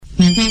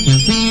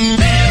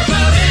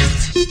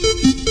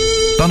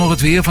Dan nog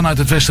het weer, vanuit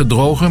het westen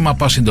droger, maar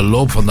pas in de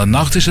loop van de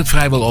nacht is het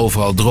vrijwel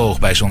overal droog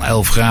bij zo'n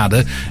 11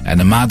 graden en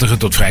een matige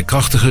tot vrij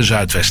krachtige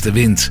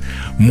zuidwestenwind.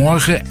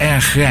 Morgen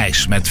erg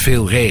grijs met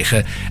veel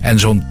regen en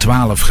zo'n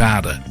 12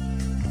 graden.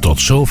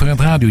 Tot zover het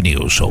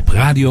radionieuws op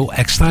Radio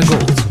Extra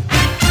Gold.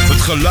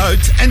 Het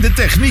geluid en de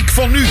techniek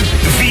van nu.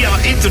 Via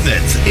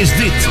internet is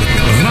dit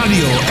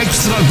Radio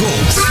Extra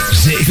Gold.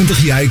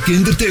 70 jaar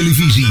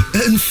kindertelevisie.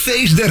 Een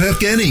feest der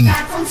herkenning.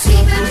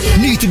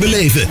 Nu te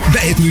beleven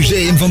bij het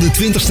Museum van de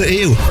 20e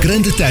eeuw.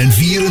 Krententuin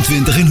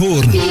 24 in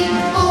Hoorn.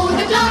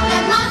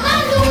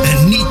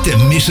 Een niet te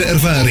missen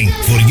ervaring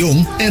voor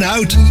jong en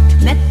oud.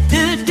 Met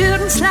de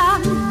deuren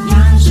slaan.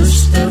 Ja,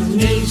 zuster,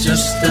 nee,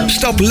 zuster.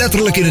 Stap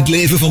letterlijk in het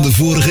leven van de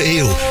vorige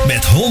eeuw.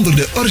 Met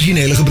honderden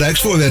originele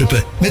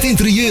gebruiksvoorwerpen. Met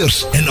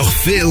interieurs en nog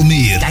veel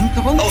meer. Denk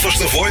erom.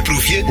 Alvast een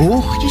voorproefje.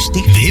 Oogjes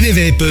dicht.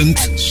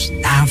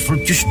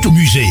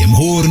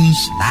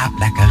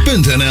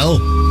 www.stafeltjestoe.museumhoorn.nl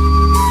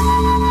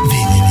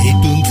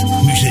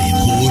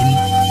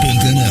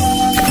www.museumhoorn.nl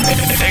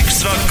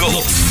Extra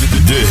Gold.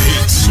 De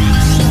hits.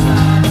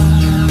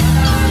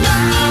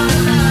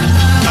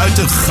 Uit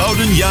de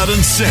gouden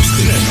jaren 60.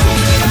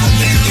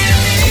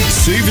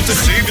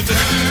 70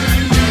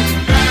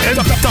 en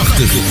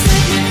 80.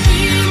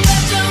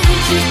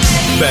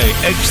 Bij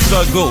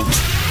Extra Gold.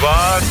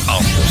 Waar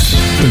anders?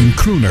 Een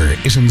crooner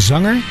is een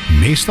zanger,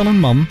 meestal een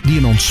man, die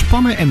een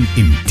ontspannen en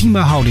intieme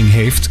houding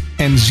heeft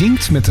en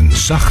zingt met een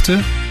zachte,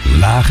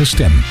 lage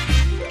stem.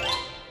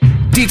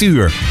 Dit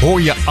uur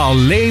hoor je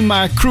alleen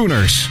maar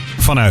crooners.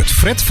 Vanuit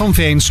Fred van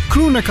Veens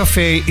Crooner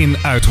Café in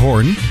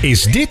Uithoorn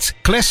is dit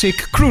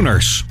Classic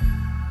Crooners.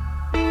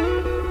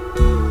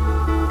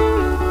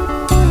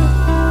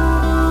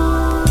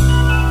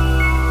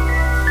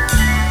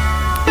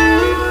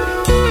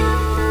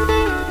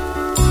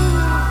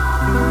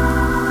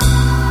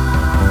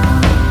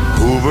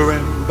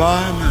 Hoovering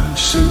by my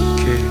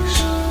suitcase,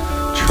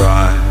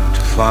 trying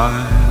to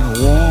find a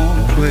warm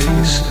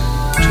place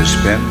to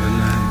spend the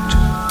night.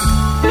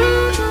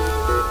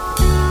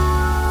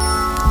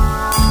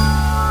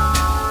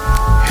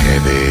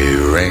 Heavy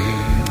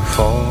rain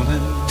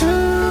falling,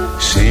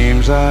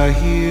 seems I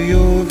hear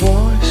your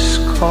voice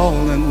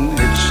calling,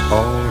 it's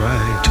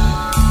alright.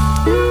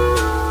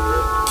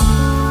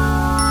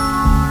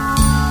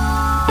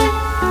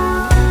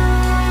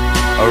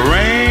 A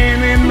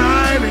rainy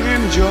night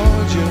in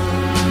Georgia,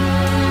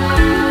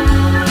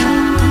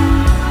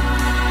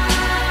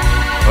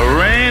 a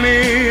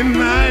rainy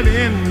night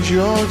in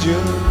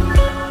Georgia.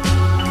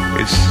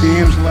 It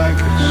seems like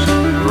it's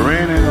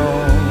raining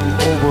all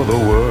over the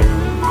world.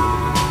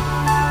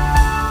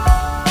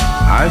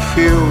 I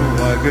feel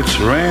like it's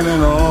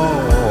raining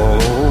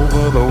all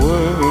over the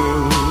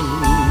world.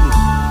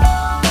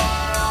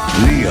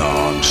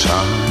 Neon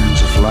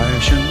signs are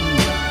flashing,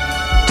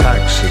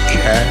 taxi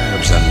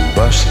cabs and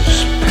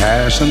buses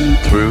passing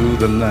through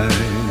the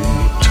night.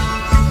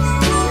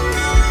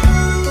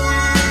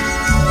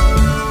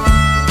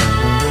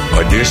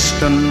 A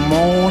distant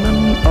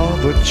moaning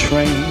of a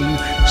train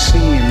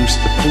seems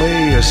to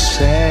play a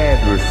sad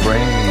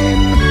refrain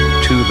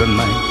to the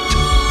night.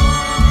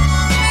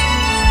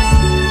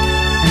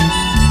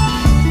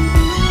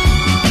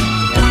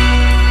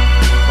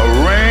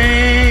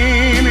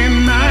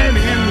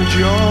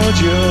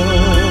 Georgia,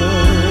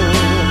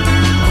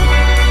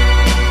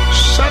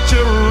 such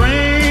a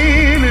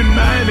rainy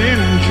night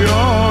in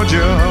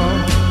Georgia.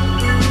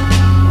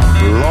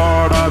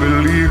 Lord, I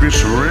believe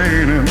it's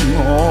raining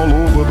all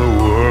over the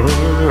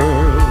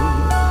world.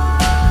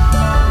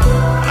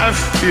 I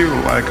feel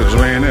like it's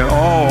raining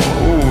all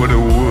over the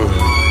world.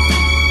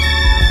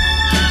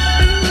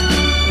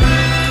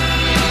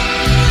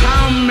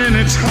 How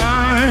many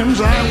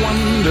times I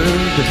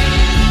wondered,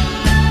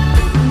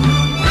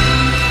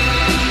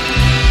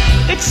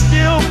 it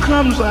still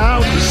comes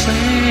out the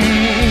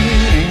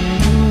same.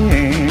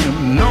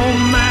 No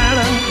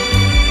matter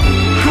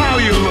how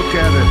you look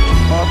at it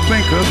or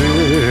think of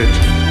it,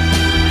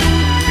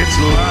 it's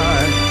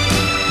life,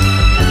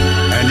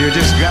 and you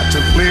just got to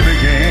play the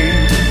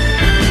game.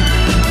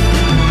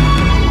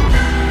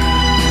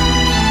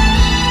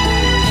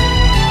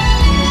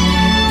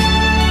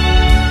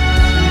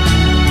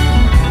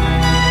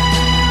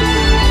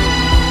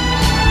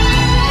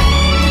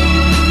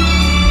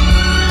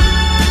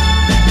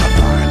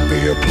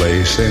 A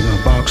place in a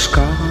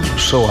boxcar,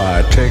 so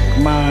I take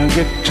my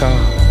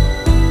guitar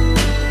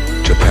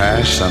to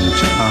pass some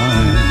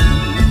time.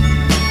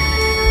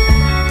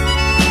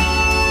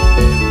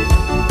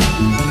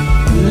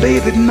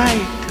 Late at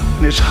night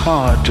when it's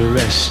hard to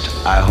rest,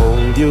 I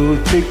hold your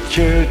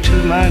picture to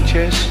my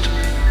chest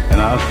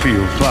and I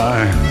feel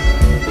fine.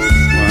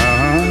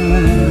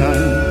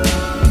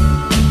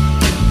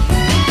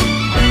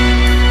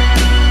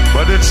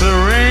 But it's a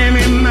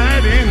rainy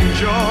night in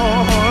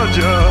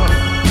Georgia.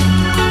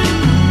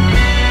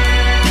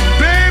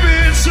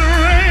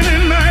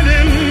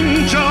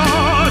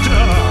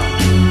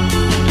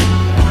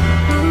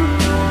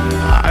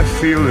 I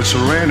feel it's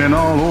raining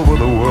all over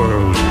the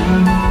world.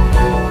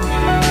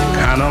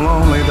 Kinda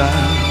lonely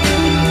down,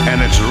 and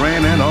it's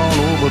raining all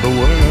over the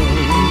world.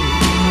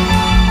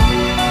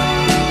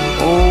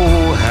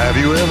 Oh, have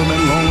you ever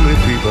been lonely,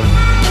 people,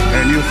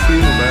 and you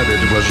feel that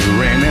it was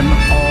raining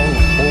all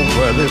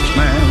over this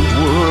man's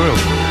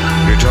world?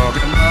 You're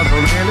talking about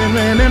raining,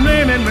 raining,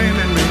 raining,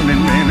 raining,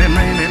 raining, raining,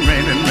 raining,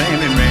 raining,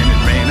 raining,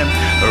 raining, raining,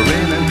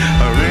 raining,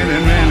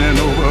 raining, raining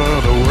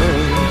over the world.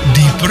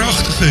 Die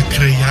prachtige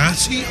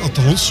creatie,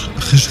 althans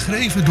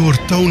geschreven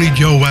door Tony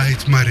Joe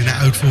White, maar in de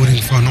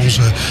uitvoering van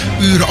onze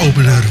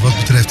urenopener wat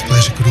betreft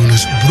Classic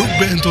Crooners, Brooke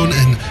Benton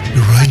en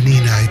Rainy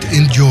Night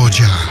in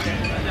Georgia.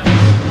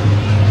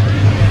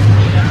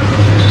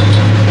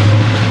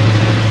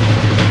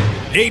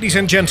 Ladies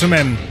and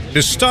gentlemen,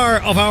 the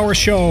star of our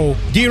show,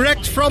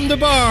 direct from the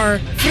bar,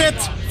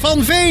 Fred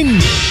van Veen.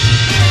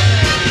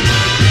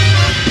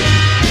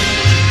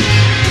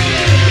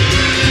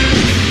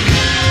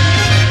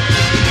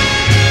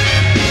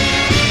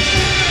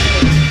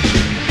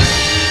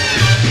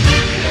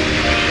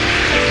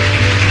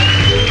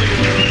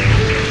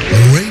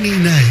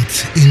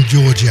 In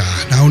Georgia.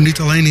 Nou, niet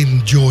alleen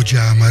in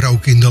Georgia, maar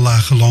ook in de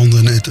lage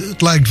landen.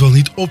 Het lijkt wel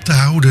niet op te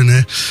houden.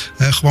 Hè.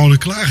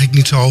 Gewoonlijk klaag ik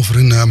niet zo over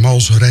een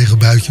mals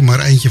regenbuitje, maar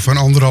eentje van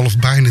 1,5,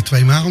 bijna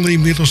 2 maanden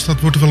inmiddels. Dat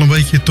wordt wel een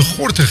beetje te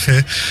gortig. Hè.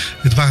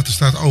 Het water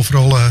staat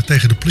overal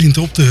tegen de plint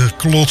op de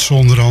klots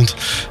onderhand.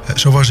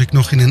 Zo was ik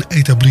nog in een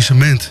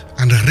etablissement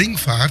aan de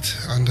Ringvaart,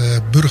 aan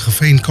de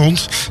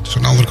Burgerveenkant. Dus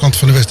aan de andere kant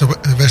van de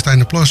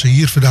Westeinderplassen,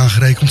 hier vandaan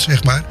gerekend,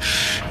 zeg maar.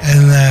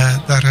 En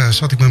daar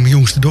zat ik met mijn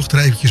jongste dochter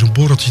eventjes een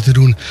borreltje te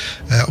doen.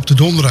 Op de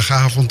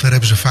donderdagavond, daar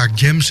hebben ze vaak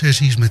jam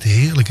sessies met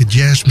heerlijke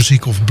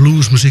jazzmuziek of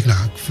bluesmuziek. Nou,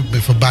 ik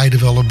ben van beide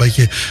wel een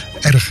beetje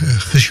erg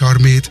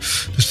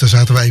gecharmeerd. Dus daar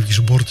zaten we eventjes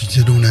een borreltje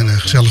te doen en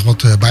gezellig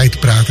wat bij te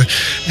praten.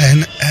 En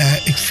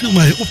ik viel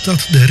mij op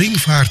dat de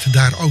Ringvaart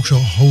daar ook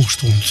zo hoog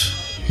stond.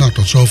 Nou,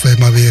 tot zover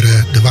maar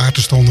weer de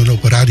waterstanden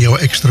op Radio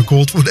Extra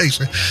Gold voor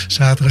deze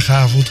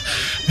zaterdagavond.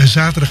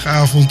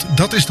 Zaterdagavond,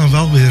 dat is dan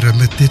wel weer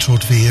met dit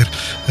soort weer.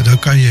 Dan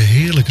kan je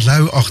heerlijk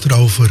lui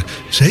achterover.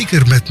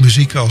 Zeker met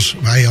muziek als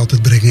wij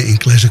altijd brengen in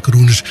Classic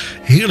Crooners.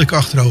 Heerlijk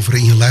achterover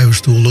in je luie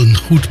stoel. Een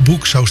goed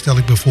boek, zo stel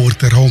ik me voor,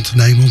 ter hand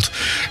nemend.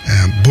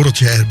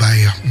 Borreltje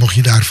erbij, mocht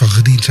je daarvan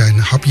gediend zijn.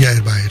 Hapje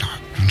erbij. Nou,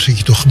 dan zit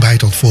je toch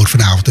gebeiteld voor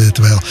vanavond.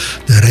 Terwijl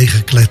de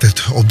regen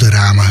klettert op de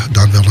ramen.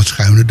 Dan wel het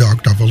schuine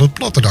dak, dan wel het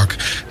platte dak.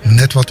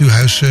 Net wat uw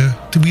huis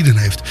te bieden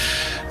heeft.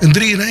 Een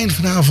 3-in-1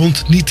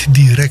 vanavond. Niet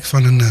direct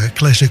van een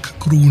classic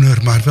crooner,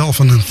 maar wel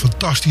van een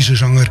fantastische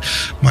zanger.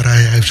 Maar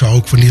hij heeft zo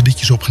ook van die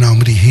liedjes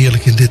opgenomen die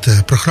heerlijk in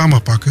dit programma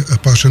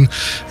passen.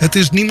 Het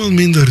is niemand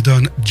minder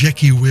dan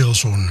Jackie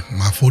Wilson.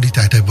 Maar voor die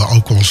tijd hebben we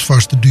ook ons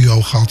vaste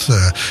duo gehad.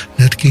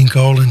 Nat King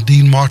Cole en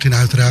Dean Martin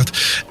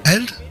uiteraard.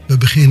 En we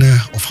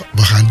beginnen, of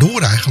we gaan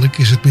door eigenlijk,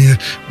 is het meer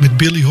met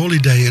Billie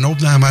Holiday. Een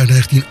opname uit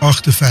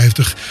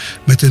 1958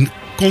 met een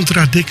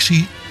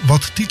contradictie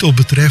wat titel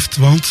betreft.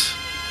 Want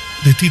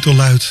de titel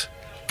luidt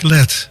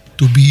Glad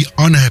to be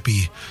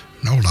Unhappy.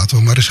 Nou, laten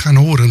we maar eens gaan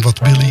horen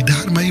wat Billie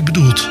daarmee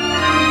bedoelt.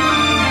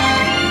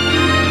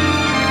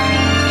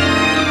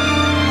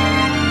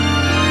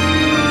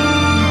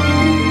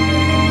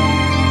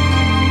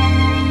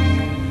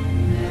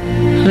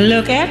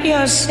 Look at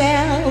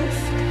yourself.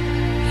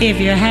 If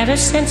you had a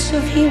sense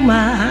of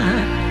humor,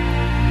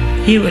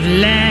 you would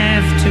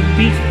laugh to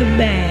beat the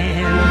band.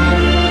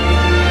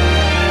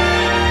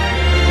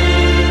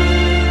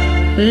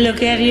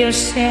 Look at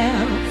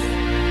yourself.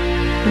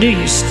 Do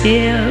you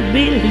still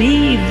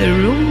believe the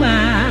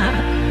rumor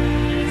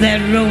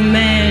that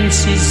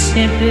romance is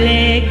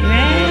simply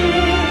grand?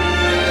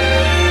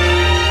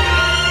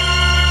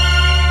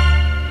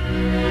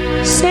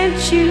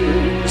 Since you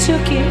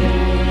took it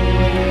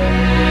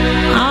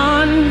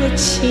on the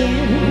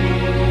chin,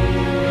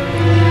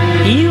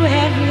 you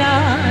have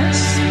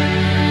lost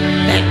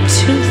that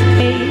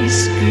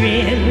toothpaste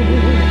grin.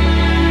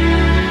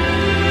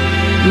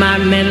 My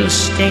mental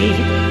state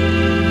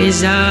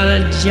is all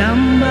a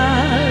jumble.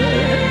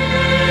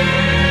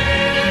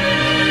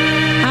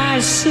 I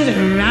sit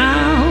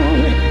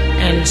around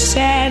and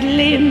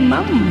sadly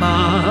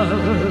mumble.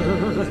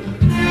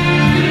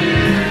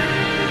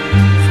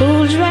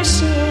 Fools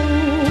rush in,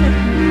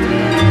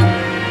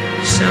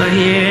 so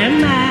here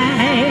am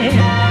I,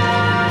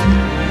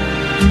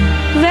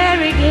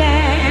 very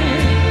glad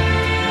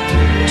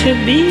to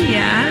be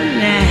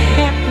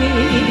unhappy.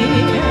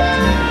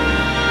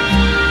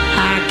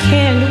 I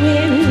can't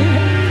win,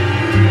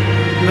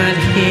 but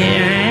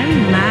here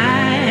am I,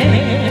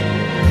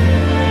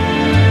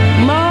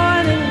 more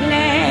than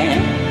glad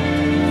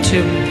to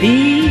be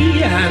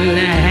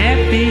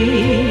unhappy.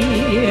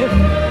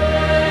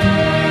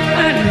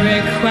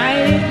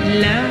 Unrequited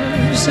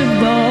love's a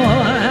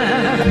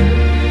bore,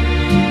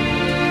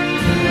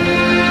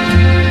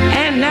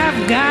 and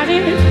I've got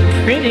it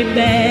pretty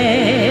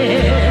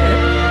bad.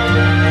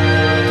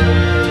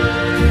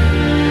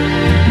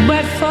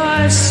 But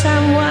for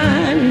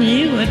someone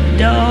you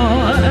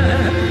adore,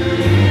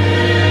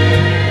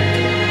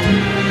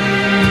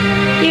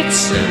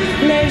 it's a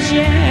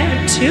pleasure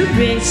to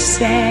be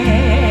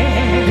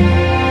sad.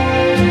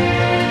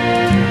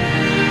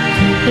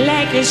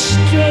 like a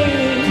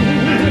string,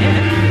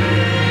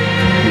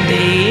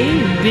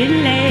 baby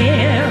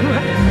lamb,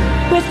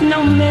 with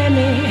no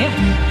mammy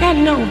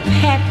and no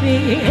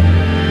pappy.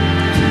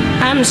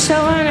 I'm so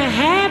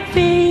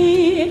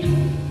unhappy,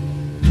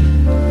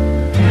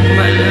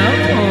 but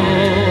oh,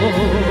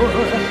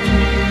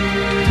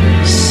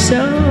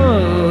 so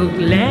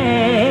glad.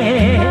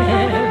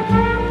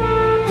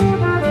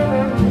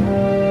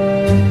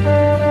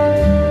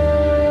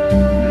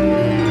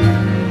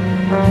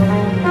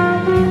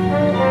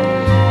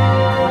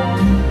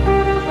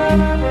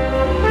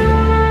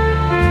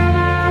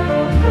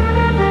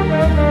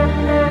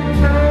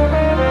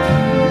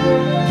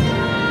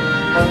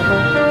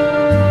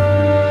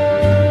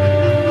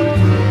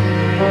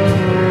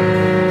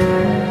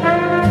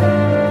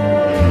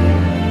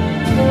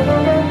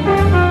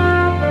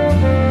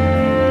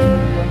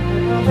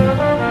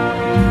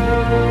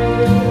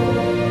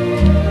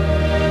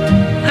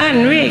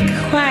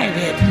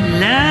 Unrequited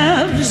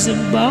love's a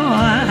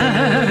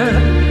bore,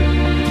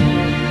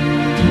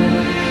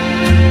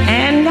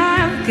 and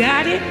I've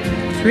got it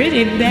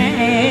pretty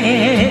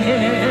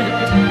bad.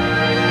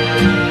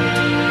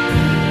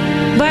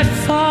 But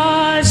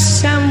for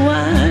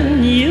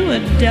someone you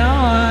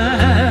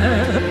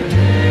adore,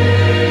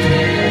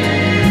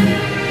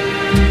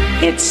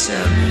 it's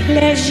a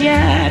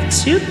pleasure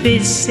to be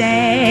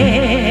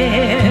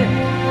sad.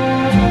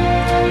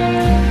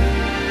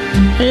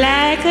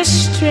 Like a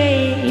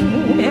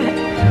string,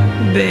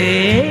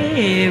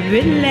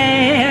 baby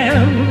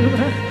lamb,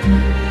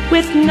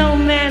 with no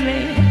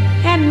mammy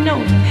and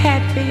no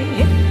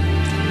pappy.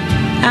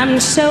 I'm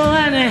so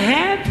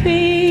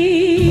unhappy,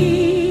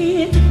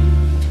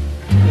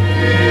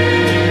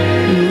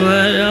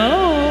 but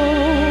oh,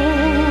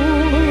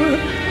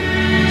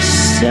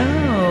 so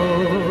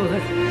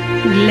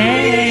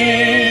glad.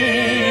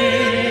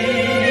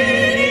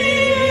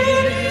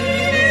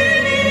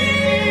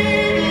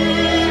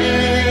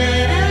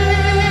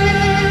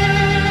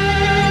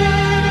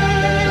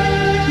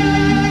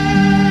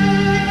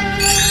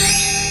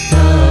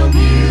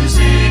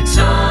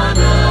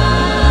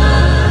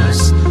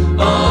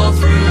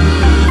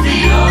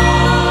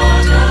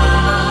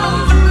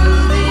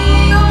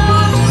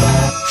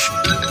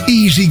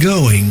 Easy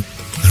going,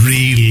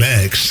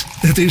 relax.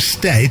 Het is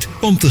tijd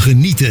om te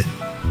genieten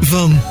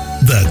van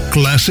de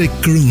Classic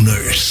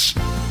Crooners.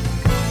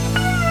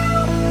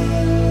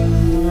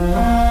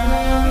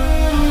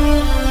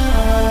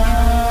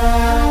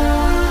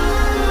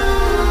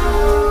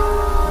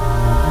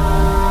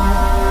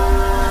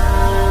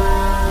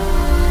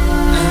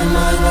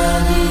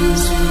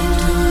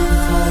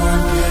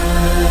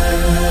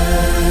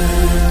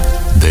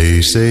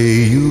 They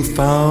say you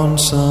found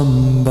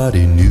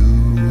somebody new,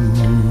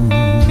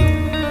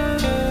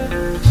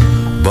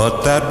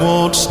 but that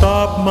won't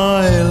stop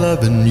my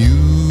loving you.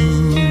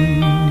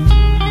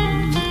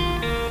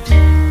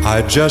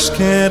 I just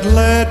can't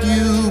let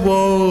you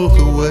walk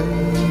away.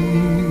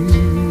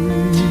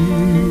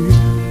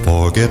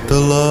 Forget the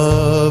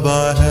love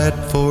I had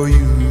for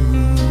you.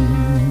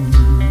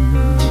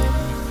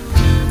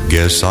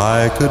 Guess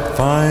I could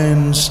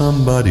find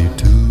somebody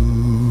too.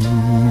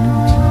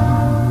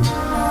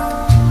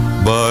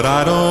 But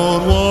I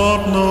don't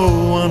want no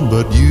one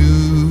but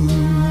you.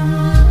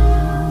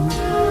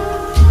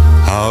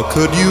 How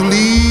could you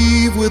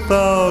leave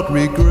without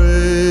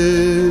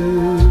regret?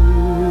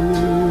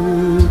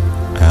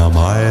 Am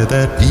I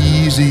that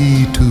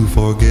easy to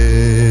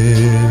forget?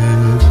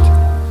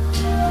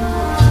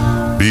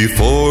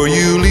 Before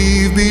you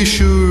leave, be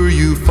sure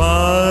you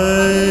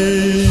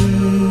find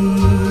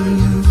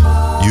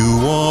you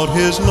want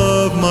his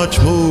love much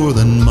more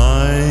than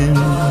mine.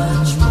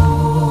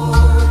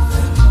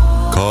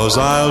 'Cause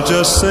I'll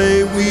just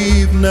say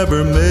we've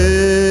never met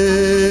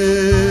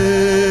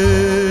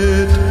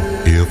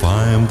if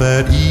I'm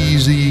that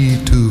easy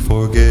to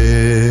forget.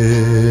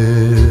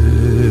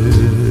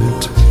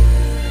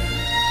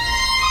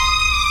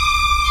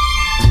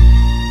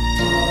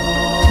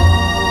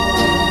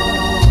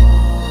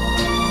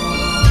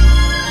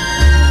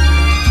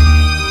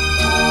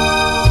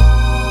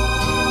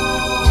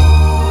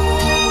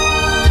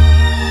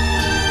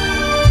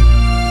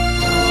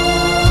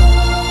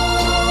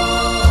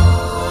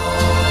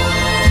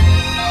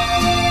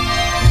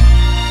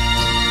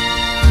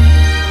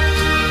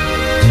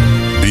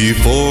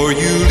 Before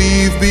you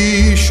leave,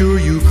 be sure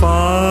you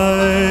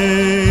find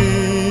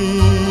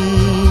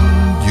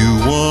you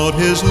want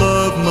his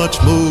love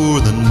much more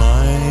than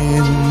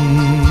mine.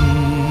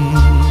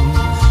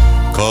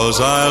 'Cause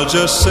I'll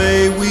just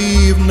say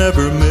we've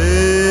never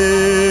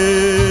met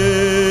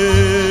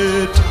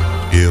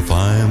if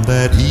I'm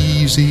that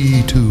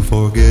easy to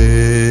forget.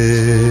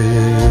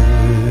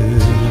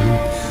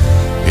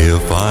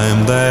 If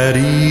I'm that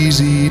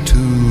easy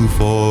to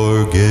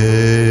forget.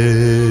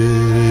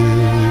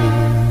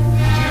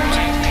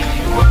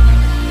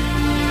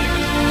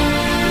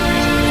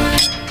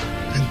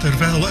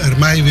 Terwijl er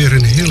mij mij weer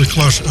een hele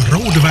glas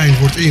rode wijn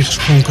wordt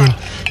ingeschonken,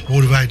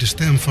 horen wij de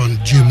stem van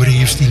Jim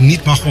Reeves, die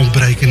niet mag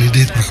ontbreken in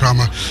dit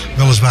programma.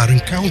 Weliswaar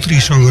een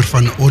countryzanger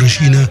van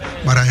origine,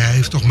 maar hij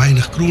heeft toch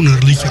menig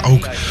crooner liedje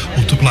ook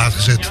op de plaat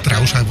gezet.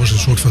 Trouwens, hij was een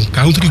soort van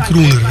country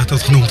crooner, werd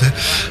dat genoemd, hè.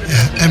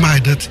 Am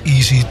I That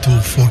Easy To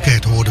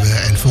Forget hoorden we.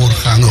 En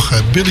voorgaan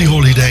nog Billie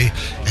Holiday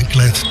en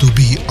Glad To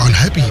Be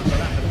Unhappy.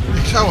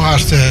 Ik zou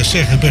haast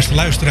zeggen, beste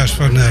luisteraars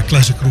van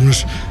Classic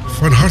Crooners,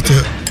 van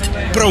harte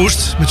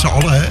proost met z'n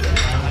allen, hè,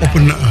 op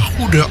een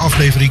goede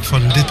aflevering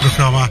van dit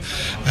programma.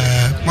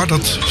 Maar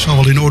dat zal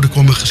wel in orde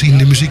komen gezien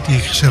de muziek die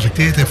ik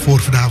geselecteerd heb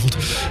voor vanavond.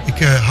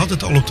 Ik had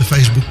het al op de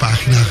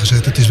Facebookpagina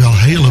gezet. Het is wel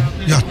hele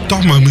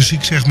tamme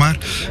muziek, zeg maar.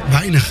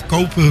 Weinig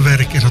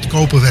koperwerk. En dat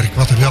koperwerk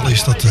wat er wel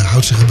is, dat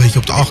houdt zich een beetje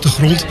op de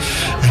achtergrond.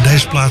 En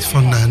deze plaat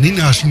van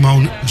Nina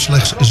Simone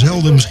slechts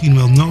zelden, misschien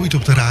wel nooit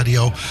op de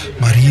radio.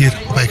 Maar hier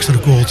op Extra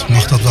Gold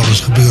mag dat wel eens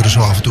gebeuren zo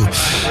af en toe.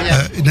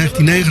 In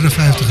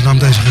 1959 nam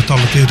deze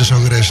getalenteerde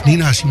zangeres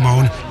Nina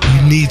Simone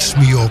He Needs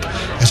Me op.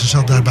 En ze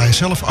zat daarbij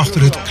zelf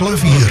achter het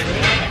klavier.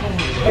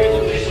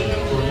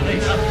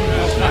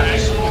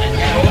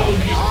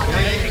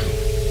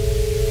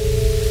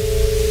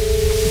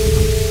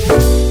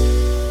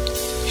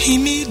 He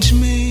needs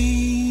me.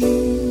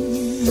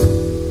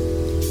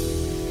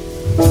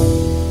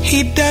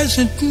 He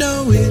doesn't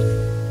know it,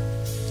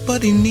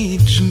 but he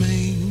needs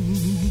me.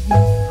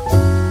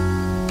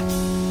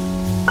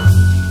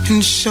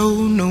 And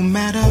so no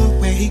matter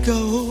where he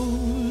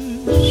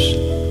goes,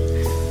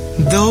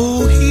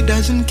 though he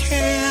doesn't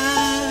care,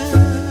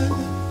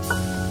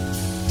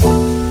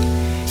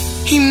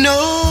 he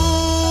knows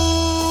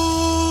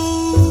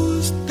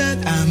that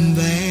I'm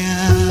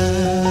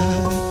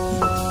there.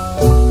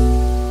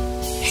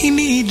 He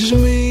needs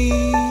me.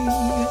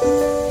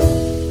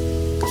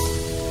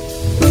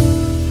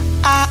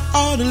 I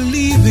ought to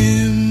leave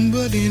him,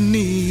 but he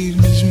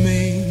needs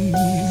me.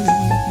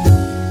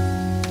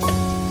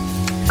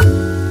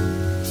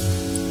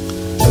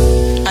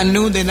 I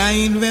know that I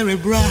ain't very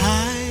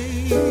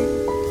bright,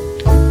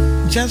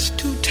 just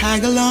to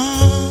tag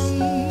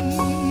along.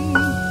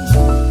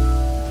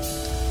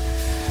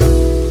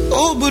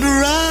 Oh, but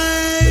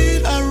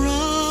right or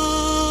wrong,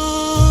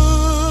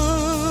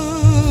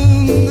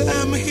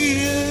 I'm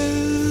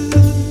his,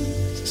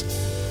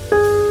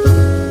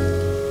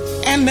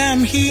 and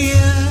I'm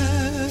here,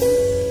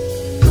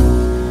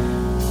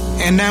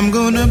 and I'm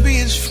gonna be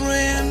his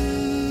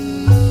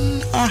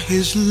friend or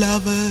his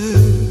lover.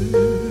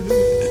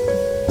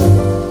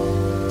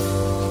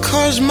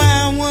 'Cause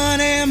my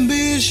one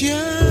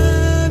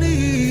ambition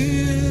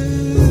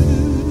is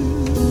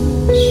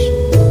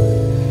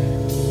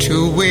to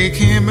wake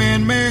him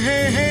and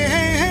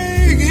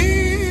make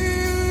him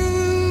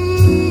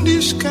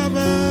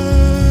discover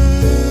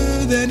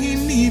that he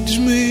needs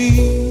me.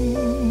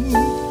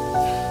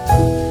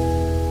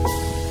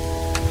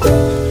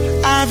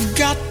 I've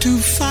got to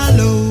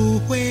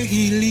follow where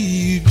he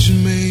leads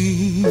me,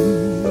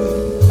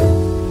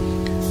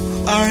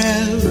 or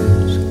else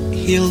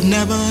he'll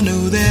never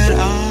know that I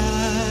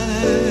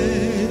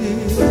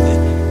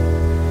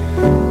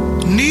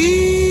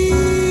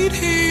need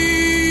him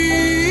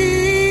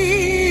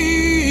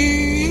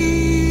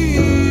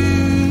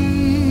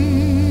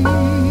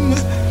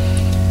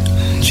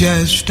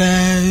just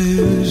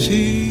as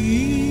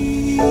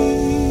he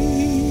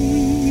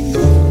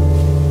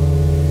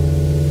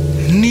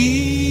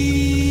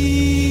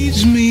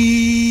needs me.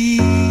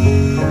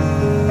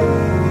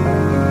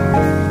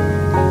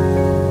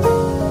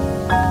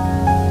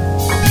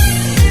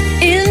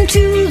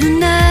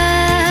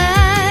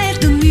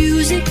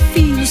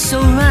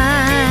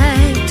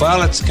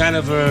 Well, it's kind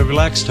of a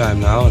relaxed time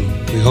now, and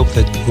we hope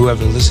that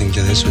whoever listening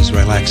to this was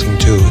relaxing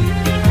too. And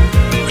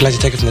we'd like to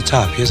take it from the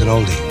top. Here's an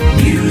oldie.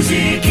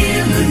 Music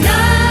in the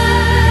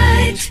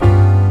night.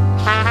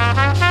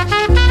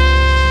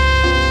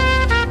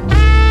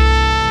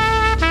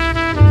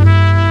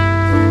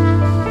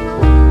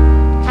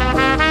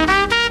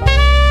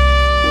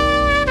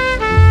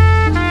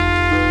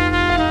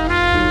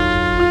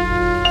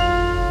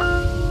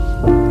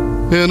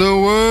 In a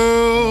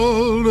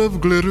world of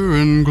glitter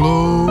and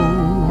glow,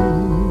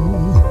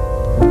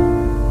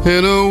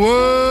 in a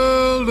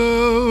world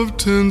of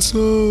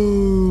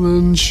tinsel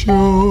and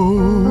show,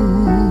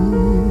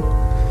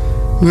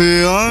 the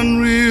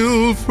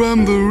unreal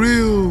from the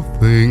real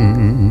thing,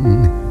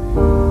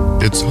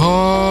 it's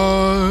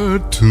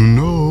hard to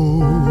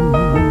know.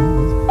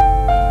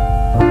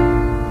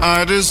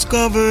 I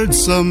discovered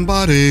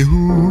somebody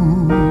who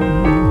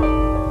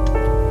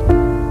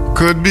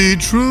could be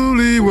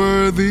truly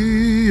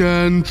worthy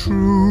and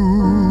true.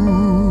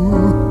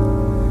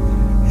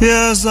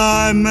 Yes,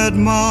 I met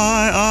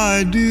my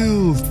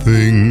ideal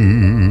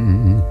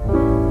thing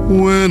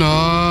when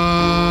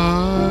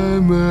I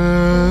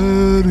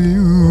met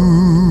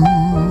you.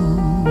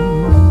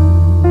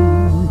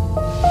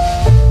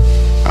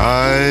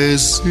 I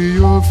see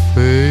your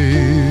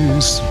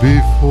face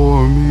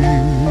before me,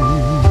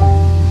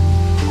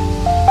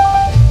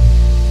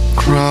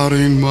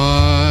 crowding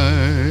my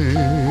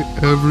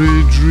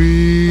every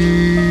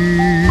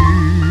dream.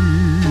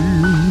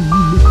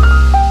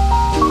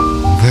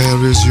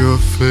 is your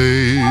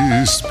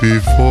face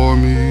before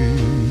me.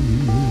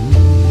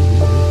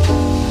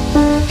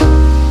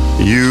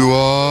 You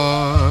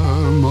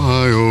are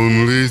my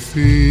only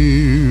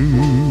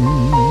theme.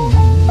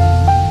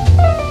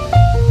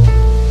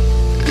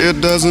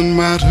 It doesn't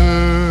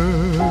matter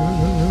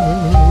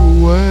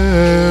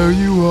where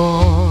you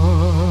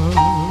are,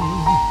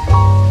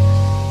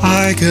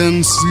 I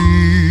can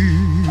see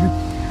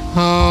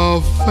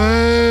how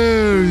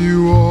fair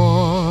you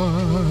are.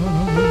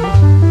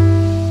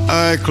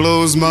 I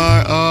close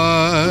my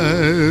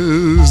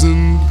eyes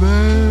and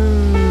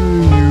there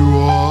you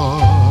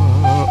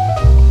are,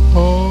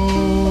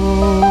 always.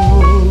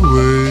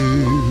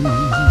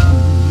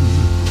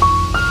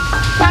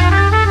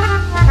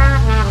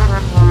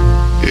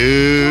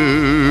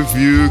 If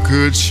you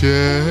could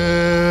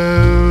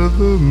share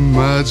the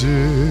magic,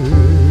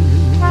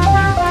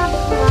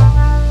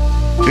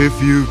 if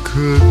you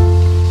could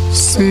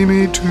see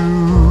me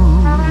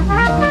too,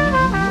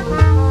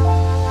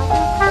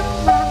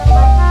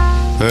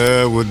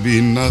 there would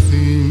be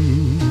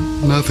nothing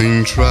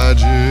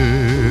tragic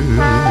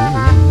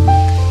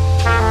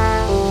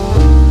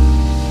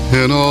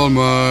in all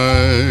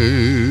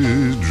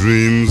my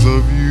dreams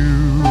of you.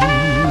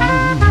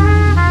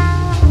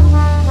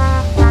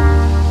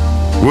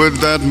 Would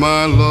that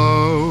my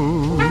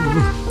love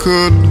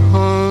could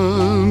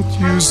haunt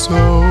you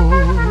so,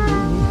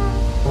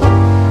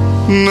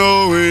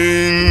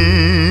 knowing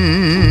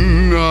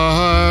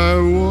I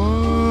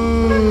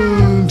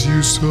want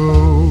you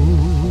so.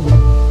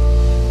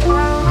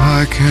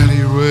 I can't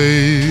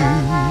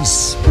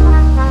erase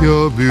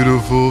your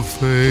beautiful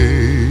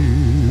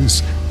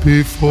face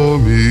before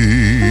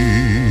me.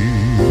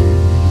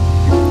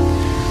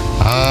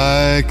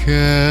 I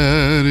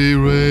can't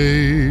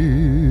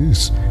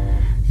erase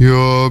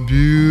your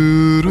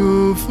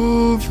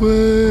beautiful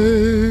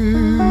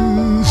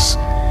face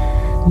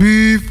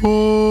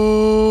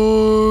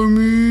before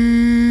me.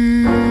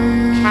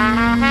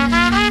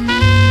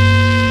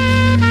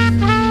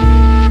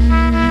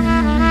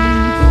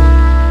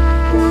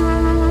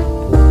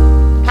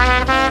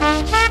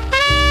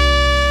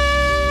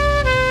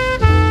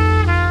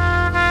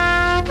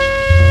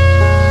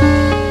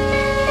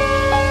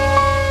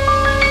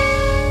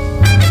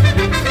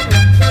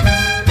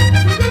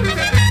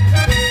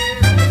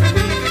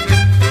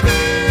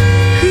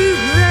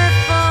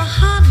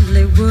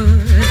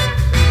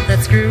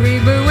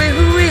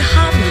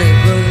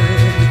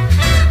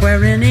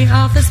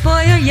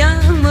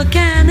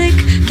 Mechanic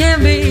can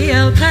be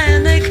a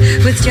panic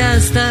with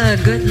just a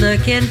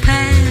good-looking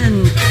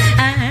pan,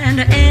 and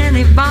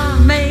any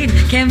barmaid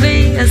can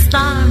be a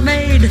star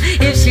maid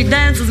if she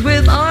dances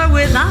with or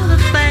without a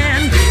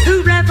fan.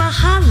 Hooray for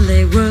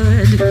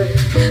Hollywood,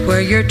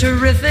 where you're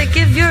terrific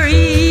if you're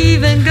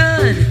even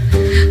good,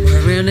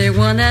 where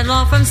anyone at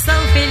all from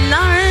Sophie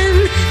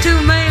Loren to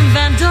Mame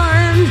Van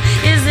Doren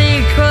is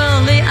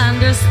equally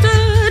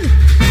understood.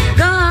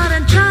 Go out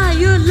and try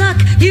your luck,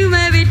 you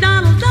may be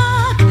Donald Duck.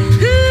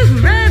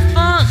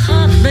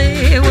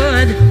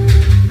 Hollywood.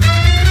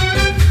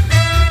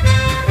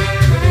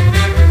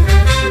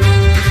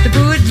 The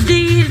boo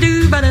dee doo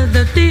ba da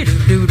da dee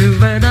doo doo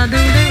ba da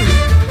doo doo.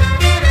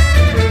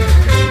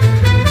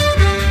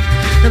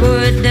 The boo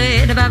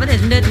dee da ba ba dee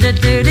da da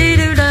dee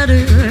doo da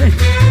doo.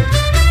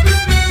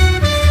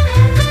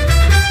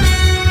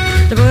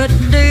 The boo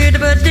dee da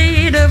ba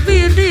dee da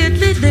dee dee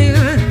dee doo.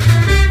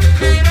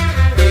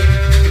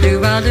 Do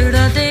ba doo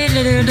da dee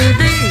doo doo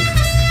dee.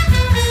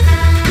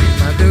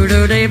 Do do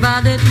de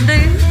ba de de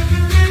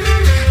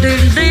do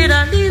de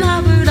da de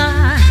da bu da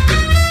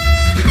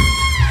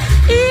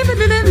even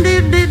de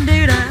de de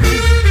de da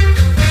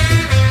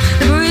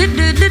do de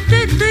de de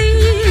de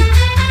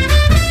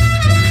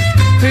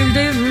do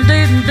de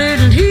de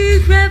he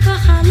grab a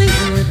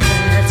Hollywood,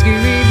 that's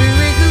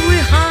Scooby-Doo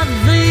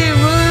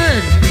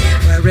Hollywood,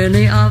 where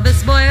any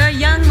office boy or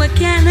young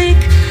mechanic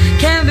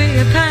can be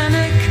a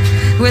panic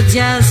with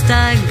just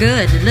a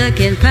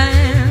good-looking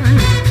pan,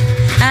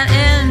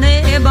 and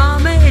any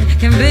barmaid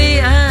can be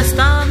a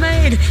star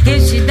maid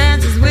if she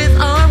dances with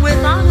or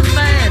without a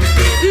fan.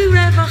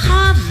 Hooray for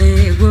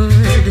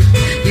Hollywood,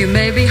 you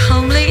may be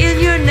homely in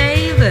your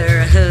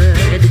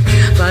neighborhood,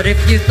 but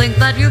if you think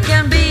that you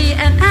can be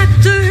an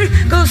actor,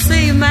 go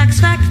see Max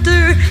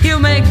Factor. He'll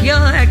make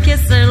your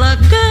kisser look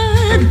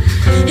good.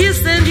 He'll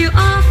send you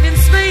off in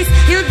space.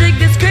 You'll dig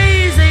this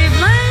crazy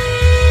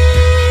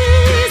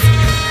place.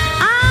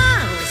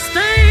 I'll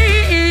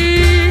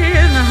stay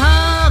in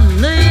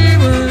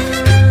Hollywood.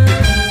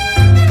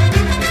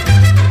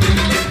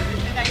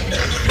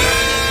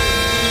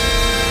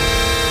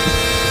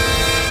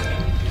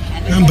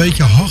 Een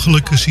beetje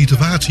hachelijke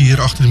situatie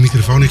hier achter de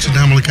microfoon. Ik zit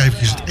namelijk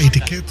eventjes het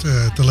etiket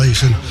te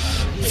lezen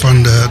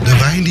van de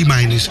wijn die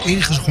mij is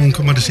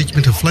ingeschonken. Maar dan zit je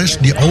met een fles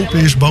die open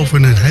is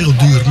boven een heel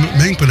duur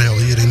mengpaneel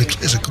hier in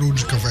het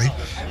Crooners café.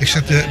 Ik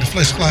zet de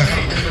fles klaar.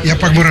 Ja,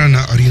 pak maar aan,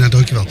 Arina,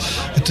 dankjewel.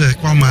 Het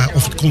kwam,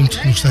 of het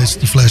komt nog steeds,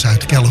 die fles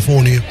uit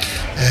Californië.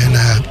 En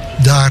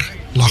daar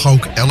lag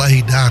ook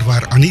L.A. daar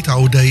waar Anita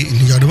O'Day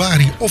in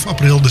januari of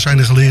april, daar zijn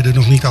de geleerden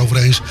nog niet over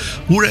eens,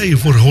 hoe reden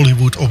voor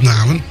Hollywood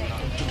opnamen.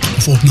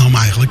 Of opnam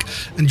eigenlijk.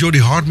 En Jody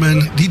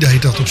Hartman die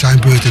deed dat op zijn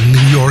beurt in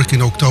New York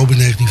in oktober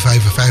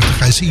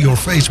 1955. I See Your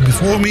Face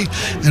Before Me.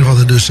 En wat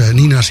er dus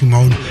Nina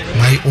Simone,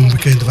 mij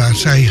onbekend waar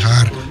zij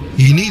haar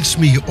He Needs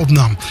Me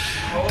opnam.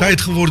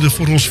 Tijd geworden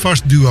voor ons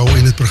vast duo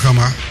in het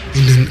programma.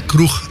 In de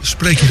kroeg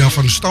spreek je dan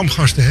van de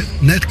stamgasten. Hè?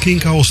 Nat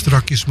King Cole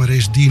strakjes, maar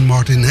is Dean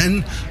Martin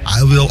en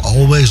I Will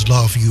Always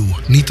Love You.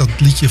 Niet dat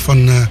liedje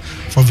van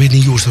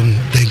Whitney Houston,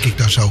 denk ik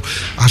dan zo.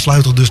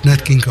 Aansluitend dus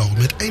Nat King Cole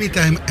met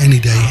Anytime, Any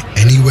Day,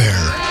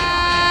 Anywhere.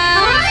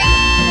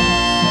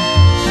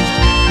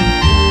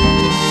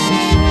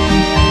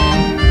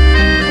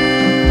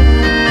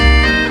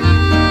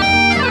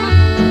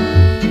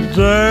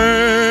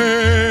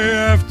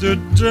 Day after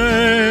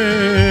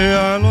day,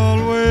 I'll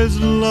always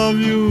love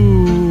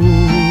you.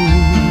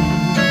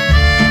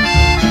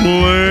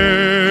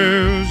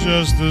 Live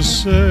just the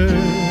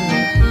same,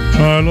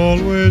 I'll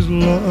always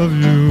love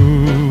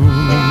you.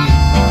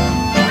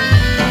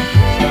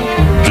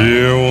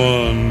 Dear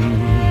one,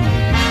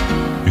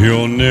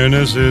 your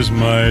nearness is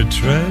my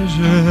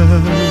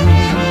treasure.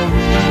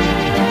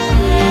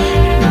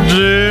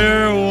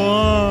 Dear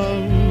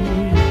one,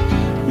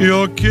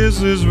 your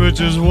kiss is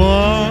rich as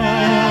wine,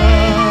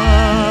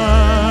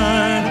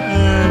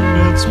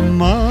 and it's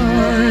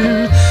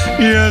mine,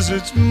 yes,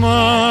 it's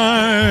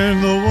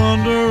mine, the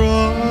wonder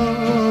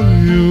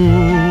of you.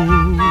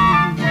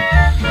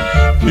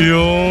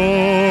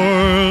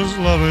 Yours,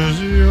 love is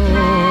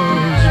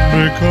yours,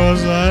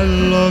 because I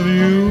love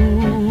you.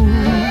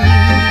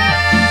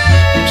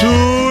 To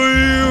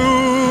you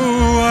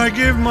I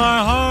give my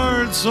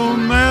heart so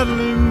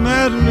madly,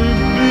 madly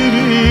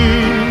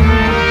beating,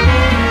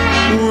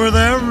 with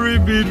every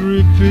beat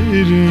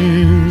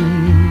repeating,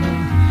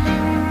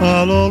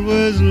 I'll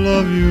always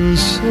love you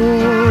so.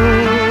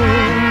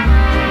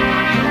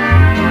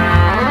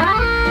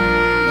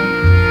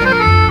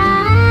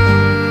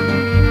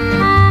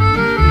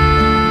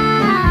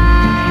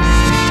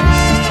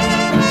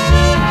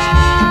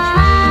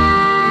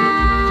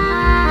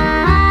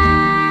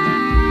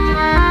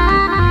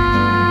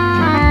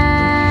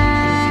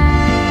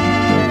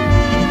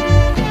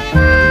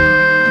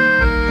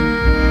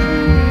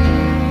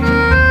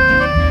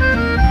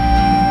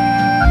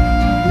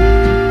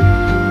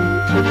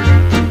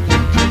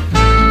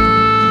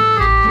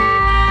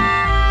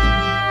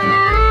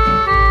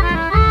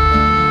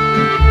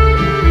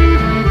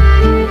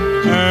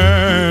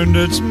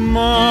 It's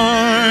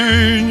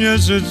mine,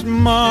 yes, it's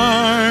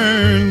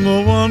mine,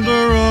 the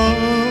wonder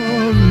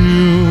of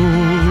you.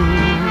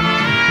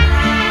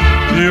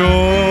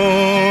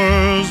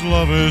 Yours,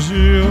 love is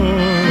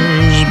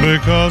yours,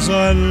 because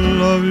I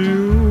love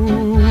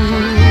you.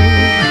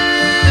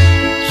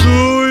 To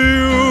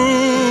you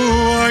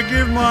I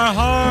give my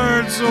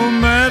heart so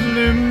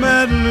madly,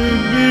 madly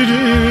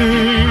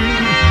beating,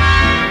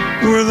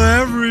 with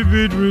every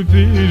beat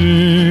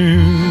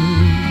repeating,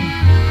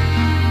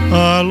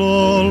 I'll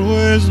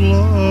always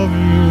love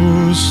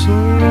you so.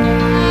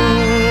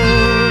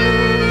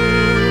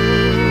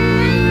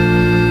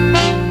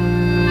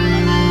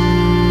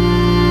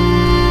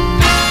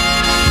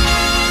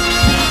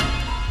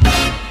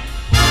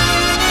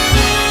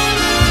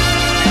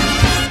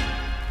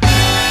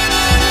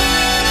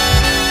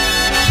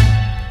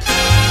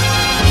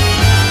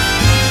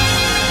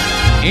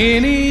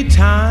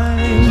 Anytime,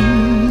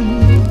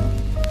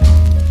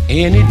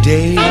 any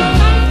day,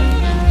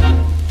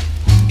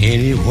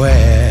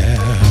 anywhere.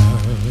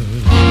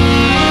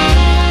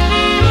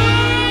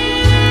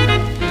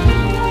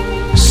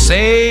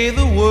 Say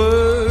the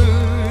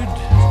word,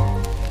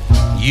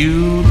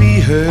 you'll be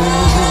heard,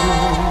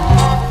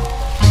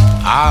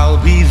 I'll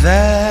be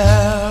there.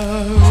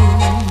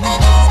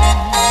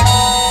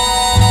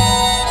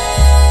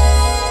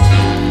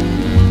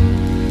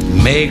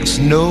 Makes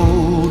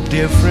no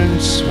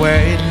difference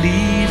where it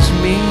leads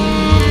me,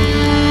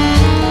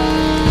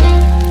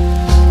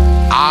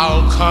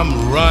 I'll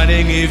come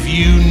running if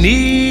you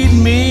need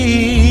me.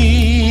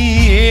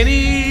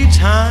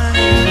 Anytime,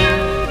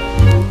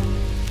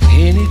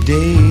 any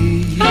day,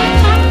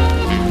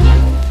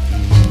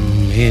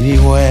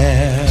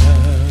 anywhere.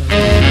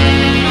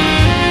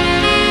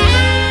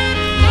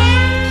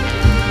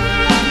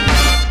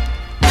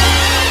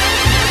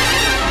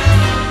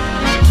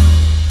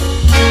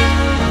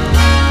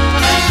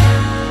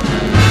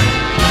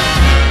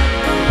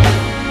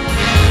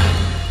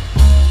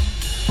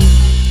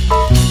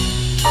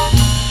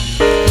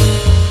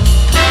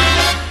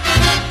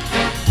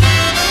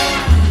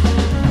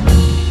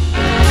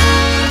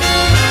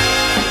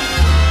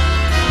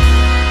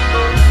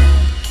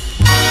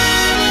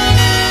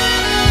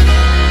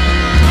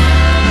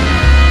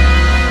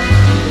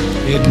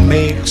 It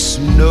makes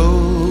no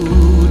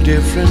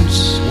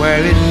difference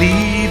where it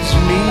leads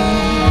me,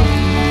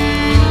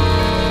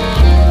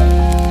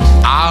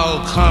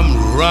 I'll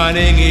come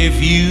running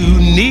if you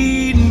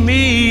need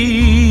me.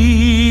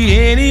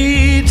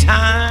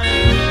 Anytime,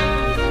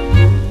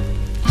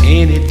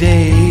 any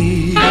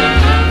day,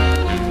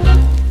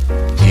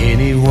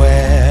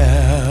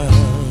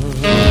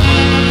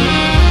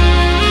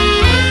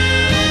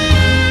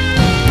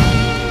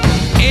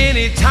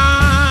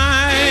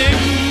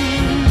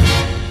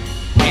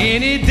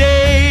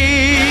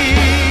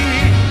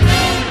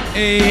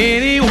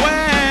 anywhere.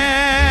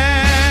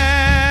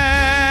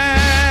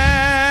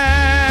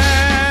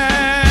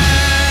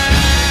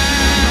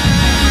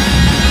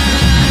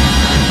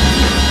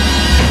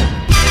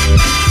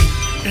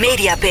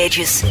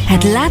 Mediapages.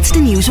 Het laatste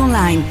nieuws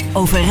online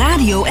over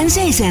radio en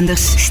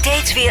zeezenders.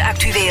 Steeds weer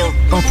actueel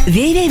op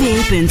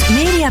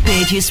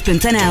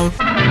www.mediapages.nl.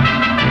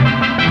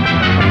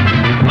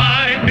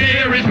 My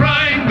beer is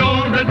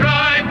Rheingold, the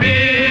dry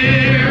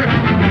beer.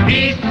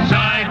 East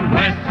side,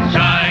 west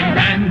side,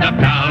 and up,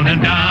 down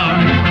and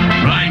down.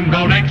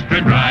 Rheingold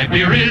extra dry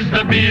beer is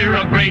the beer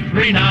of great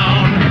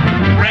renown.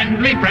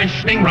 Friendly,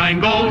 freshening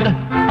Rheingold,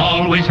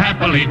 always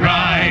happily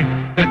dry.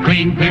 The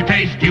clean, clear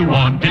taste you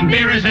want in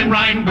beer is in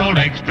Rheingold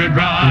Extra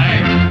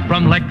Dry.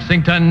 From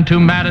Lexington to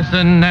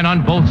Madison and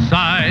on both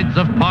sides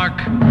of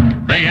Park,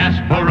 they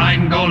ask for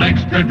Rheingold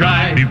Extra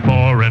Dry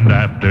before and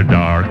after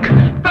dark.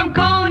 From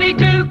Coney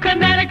to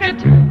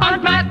Connecticut on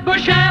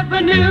Flatbush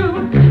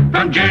Avenue.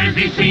 From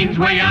Jersey scenes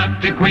way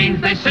out to Queens,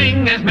 they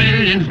sing as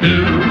millions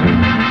do.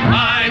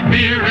 My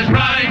beer is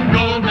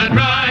Rheingold, the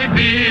dry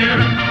beer.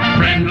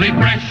 Friendly,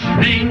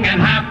 freshening,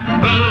 and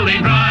happily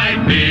dry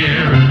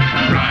beer.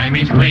 Dry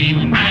means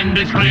clean and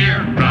it's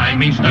clear. Dry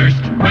means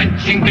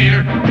thirst-quenching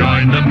beer.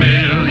 Join the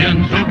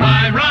millions who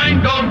buy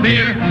Rheingold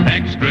beer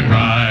Extra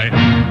Dry.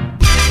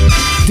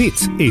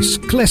 Dit is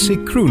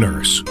Classic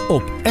Crooners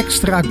op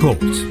Extra Gold.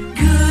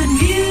 Good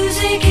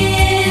music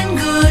in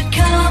good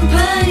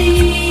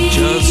company.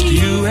 Just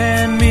you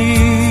and me.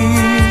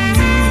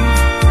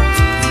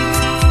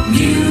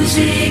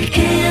 Music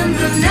in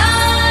the night.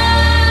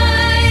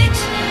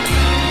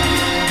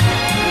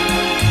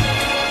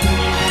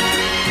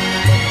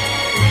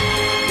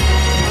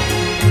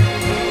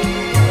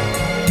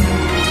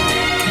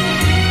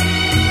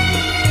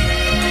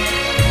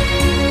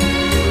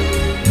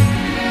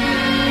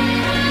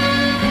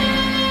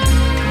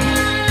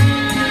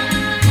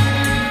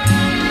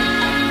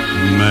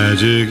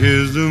 Magic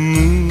is the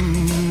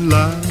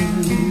moonlight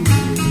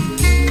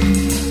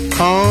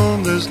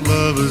on this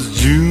lover's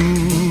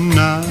June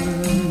night.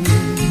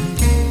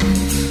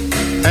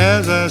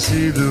 As I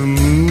see the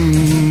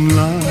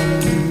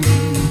moonlight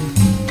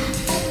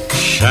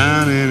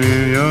shining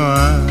in your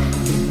eyes,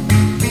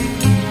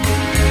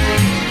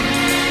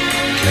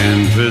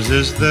 can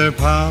resist their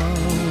power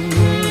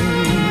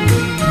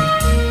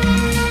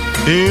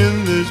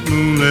in this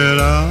moonlit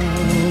hour.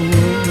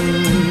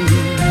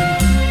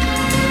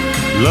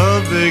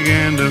 Love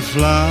began to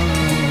flower.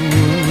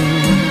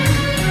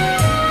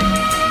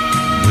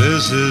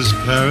 This is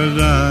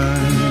paradise.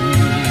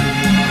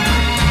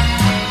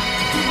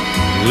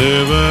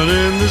 Living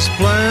in the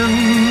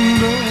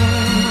splendor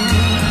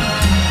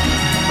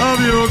of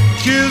your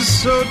kiss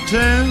so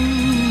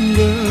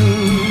tender.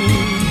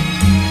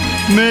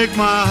 Make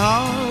my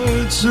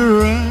heart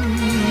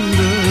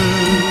surrender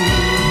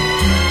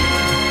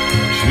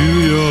to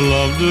your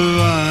love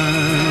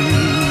divine.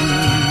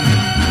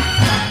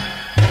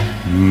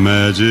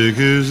 Magic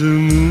is the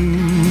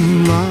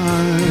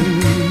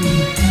moonlight,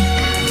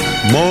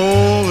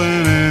 more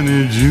than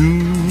any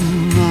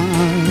June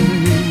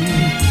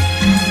night.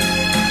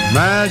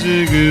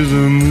 Magic is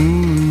the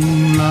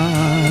moonlight,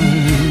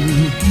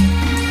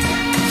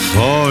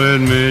 for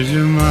it made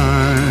you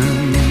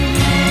mine.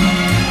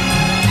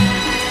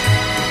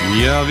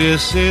 Y a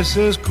veces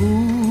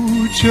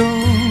escucho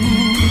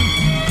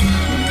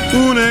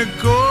un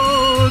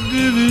eco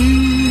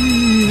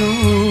divino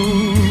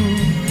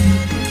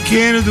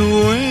que en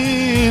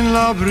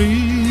la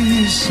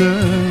brisa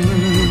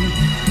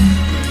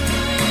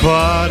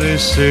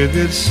parece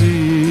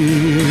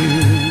decir: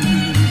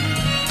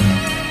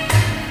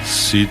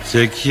 si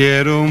te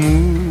quiero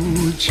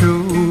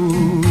mucho,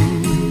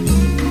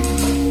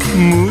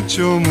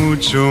 mucho,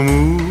 mucho,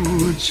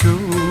 mucho,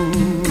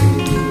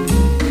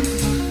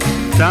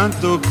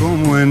 tanto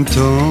como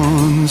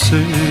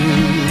entonces,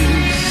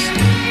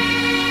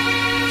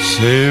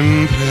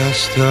 siempre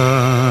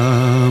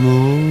hasta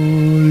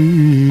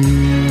morir.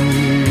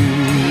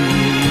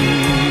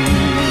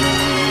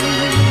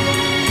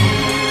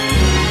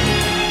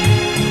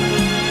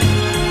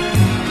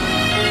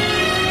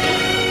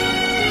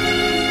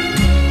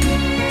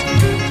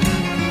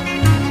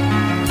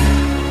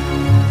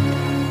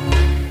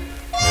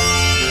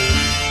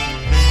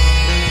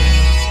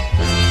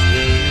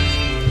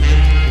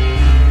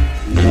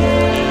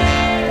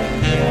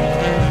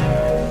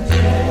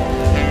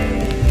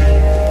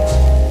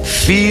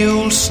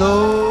 Feel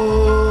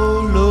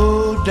so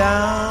low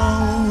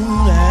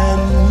down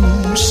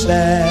and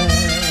sad,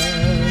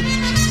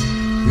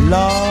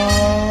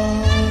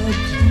 Lord,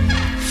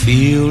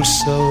 feel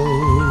so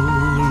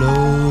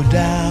low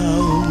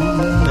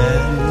down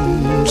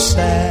and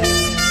sad,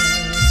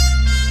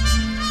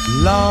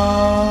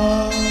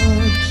 Lord,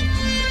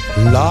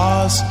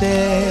 lost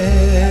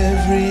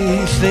everything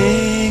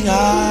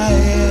I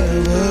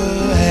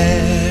ever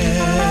had.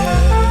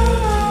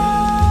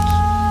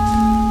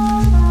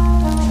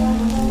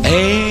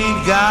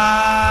 Ain't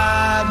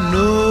got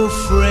no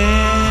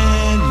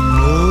friend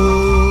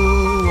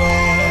nowhere,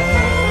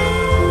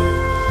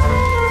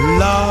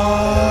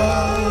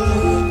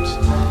 Lord,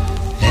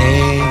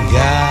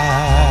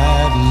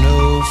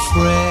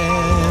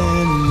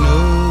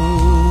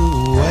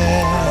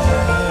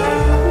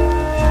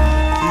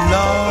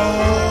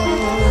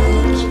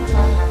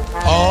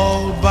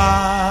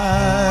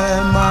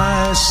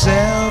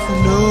 myself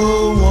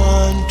no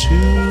one to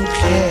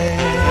care.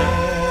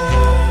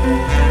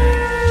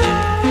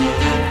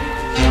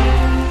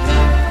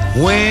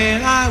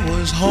 When I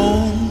was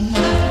home,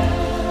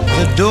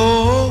 the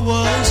door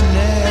was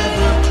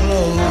never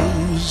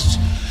closed.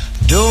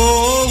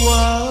 Door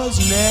was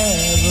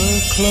never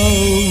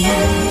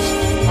closed.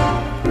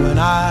 When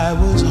I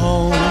was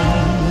home,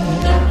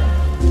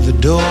 the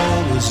door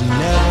was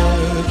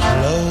never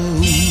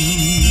closed.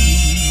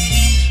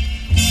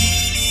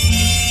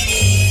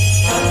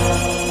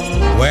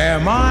 Where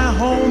my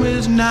home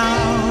is now,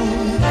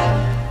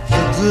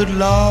 the good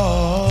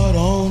Lord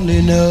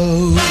only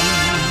knows.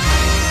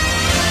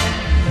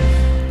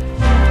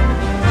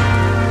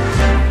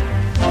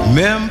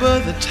 Remember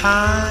the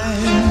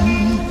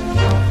time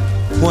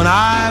when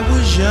I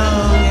was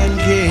young and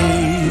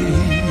gay,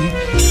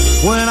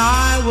 when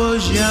I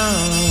was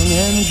young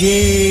and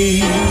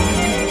gay.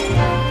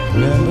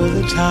 Remember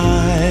the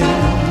time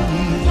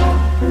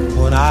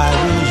when I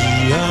was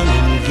young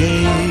and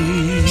gay.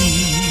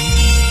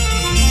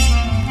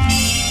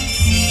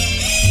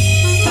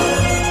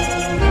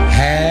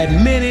 Had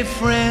many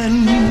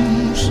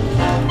friends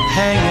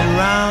hanging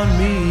around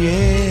me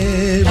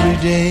every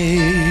day.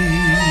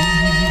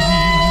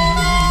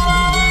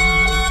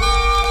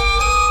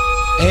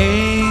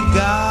 Ain't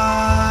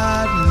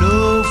got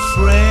no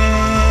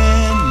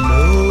friend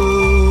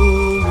nowhere,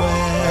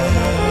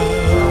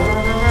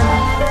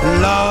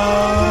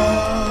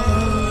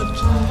 Lord.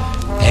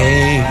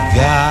 Ain't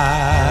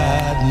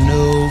got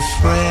no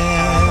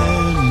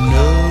friend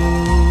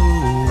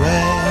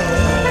nowhere,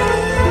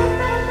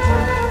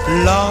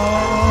 Lord.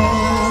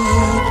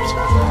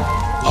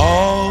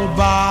 All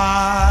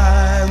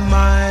by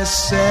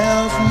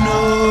myself,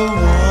 no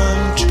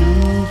one to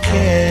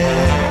care.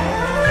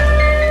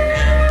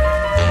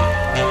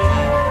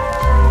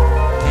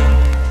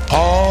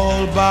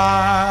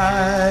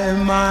 By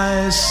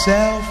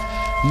myself,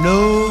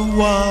 no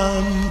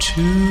one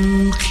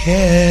to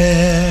care.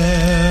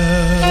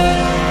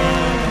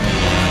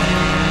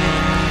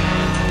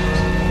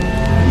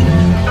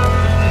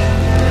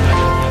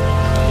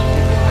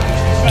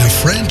 De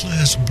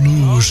Friendless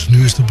Blues.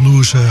 Nu is de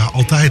blues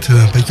altijd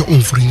een beetje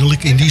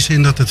onvriendelijk. In die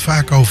zin dat het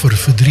vaak over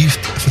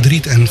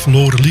verdriet en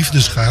verloren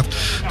liefdes gaat.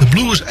 The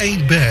blues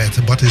ain't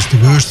bad, but it's the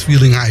worst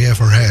feeling I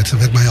ever had. Dat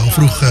werd mij al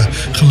vroeg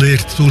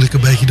geleerd toen ik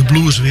een beetje de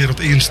blueswereld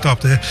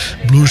instapte.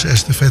 Blues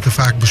estafette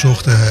vaak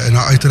bezocht. En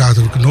uiteraard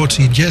ook het North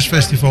Sea Jazz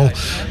Festival.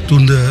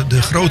 Toen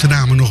de grote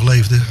namen nog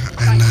leefden.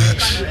 En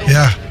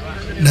ja...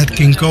 Nat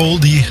King Cole,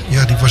 die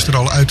was er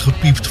al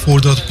uitgepiept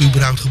voordat ik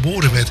überhaupt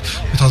geboren werd.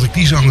 Dat had ik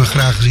die zanger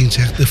graag gezien,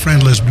 zegt de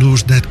Friendless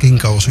Blues, Nat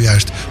King Cole,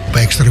 zojuist op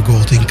Extra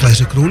Gold in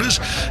Classic Crooners.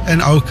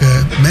 En ook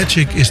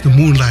Magic is the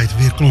Moonlight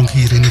weer klonk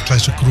hier in het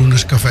Classic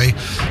Crooners Café.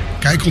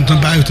 Kijk rond naar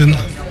buiten.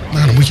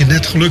 Nou, dan moet je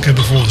net geluk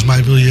hebben volgens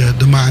mij. Wil je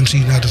de maan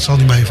zien? Nou, dat zal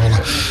niet meevallen.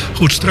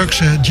 Goed, straks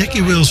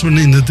Jackie Wilson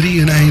in de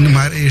 3-in-1.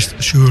 Maar eerst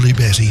Shirley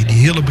Bassey. Die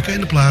hele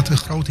bekende plaat, een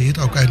grote hit,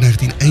 ook uit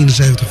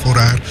 1971 voor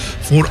haar.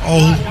 For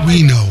All We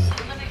Know.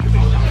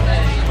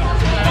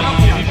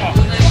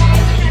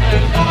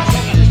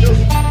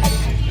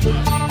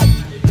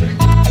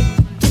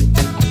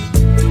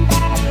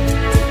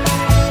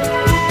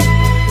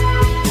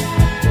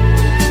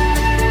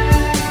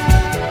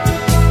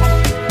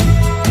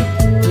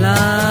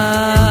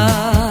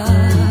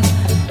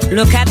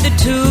 Look at the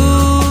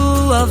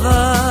two of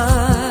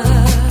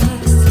us,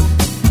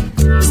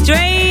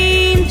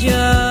 strangers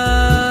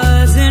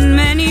in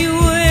many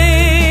ways.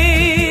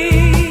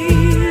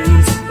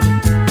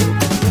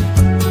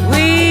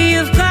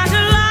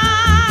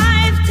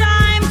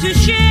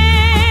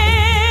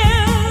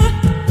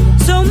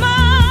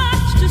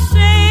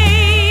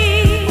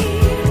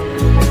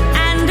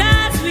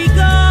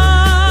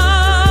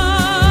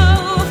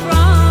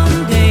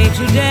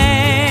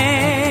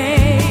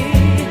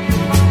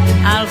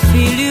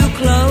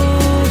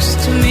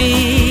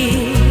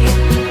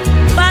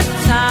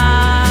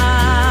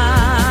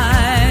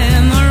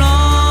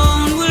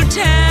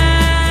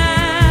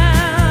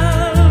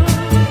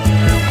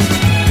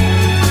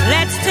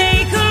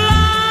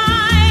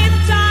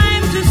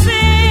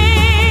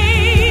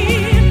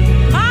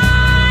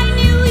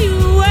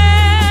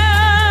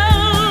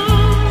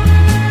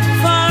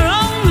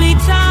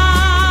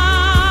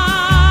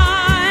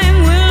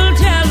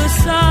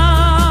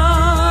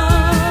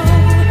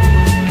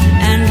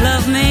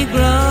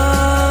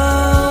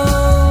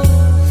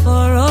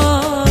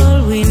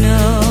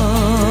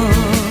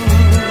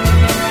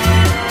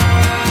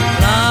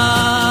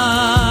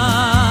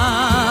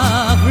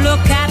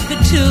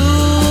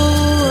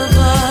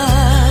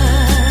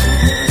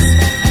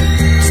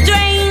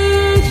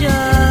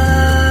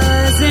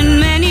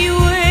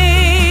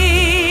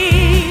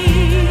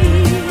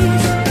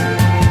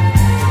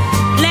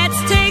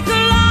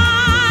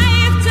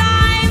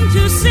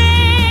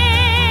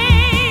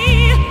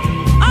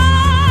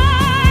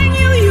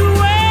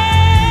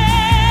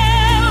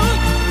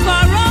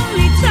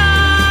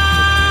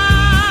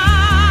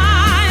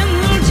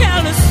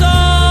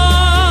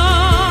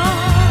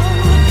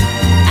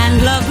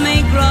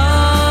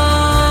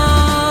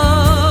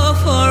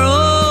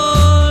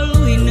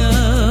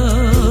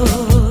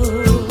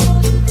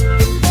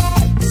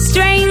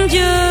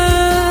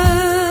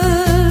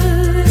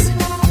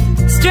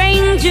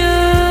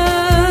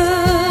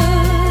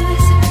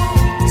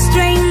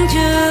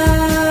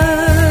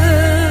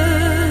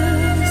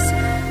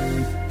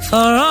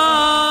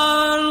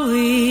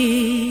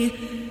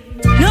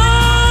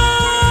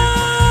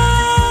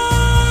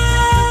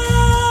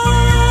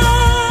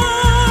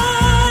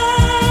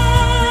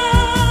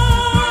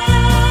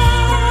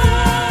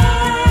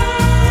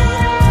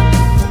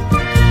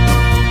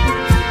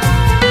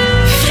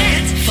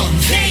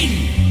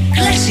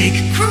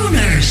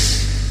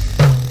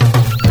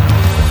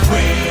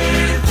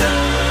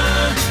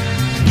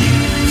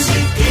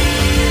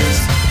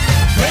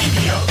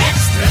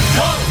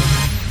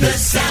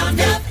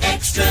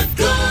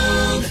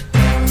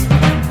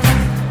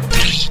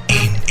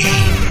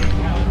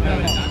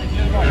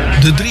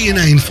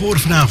 voor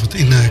vanavond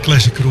in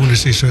Classic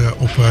Crooners is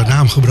op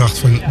naam gebracht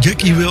van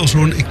Jackie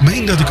Wilson. Ik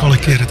meen dat ik al een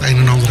keer het een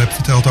en ander heb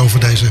verteld over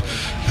deze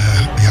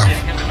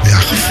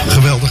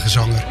geweldige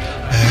zanger.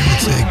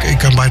 Ik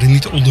kan bijna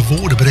niet onder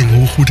woorden brengen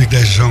hoe goed ik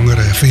deze zanger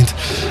vind.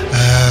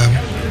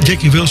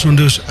 Jackie Wilson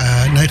dus,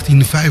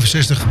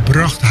 1965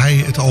 bracht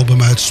hij het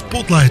album uit,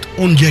 Spotlight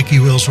on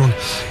Jackie Wilson.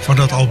 Van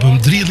dat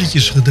album 3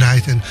 liedjes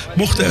gedraaid. En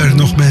mochten er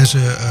nog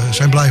mensen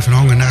zijn blijven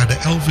hangen naar de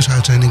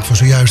Elvis-uitzending van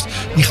zojuist,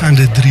 die gaan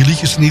de 3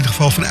 liedjes in ieder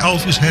geval van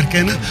Elvis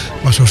herkennen.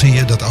 Maar zo zie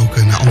je dat ook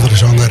een andere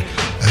zanger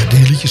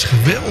die liedjes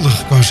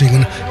geweldig kan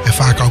zingen. En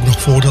vaak ook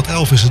nog voordat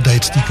Elvis het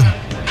deed stiekem.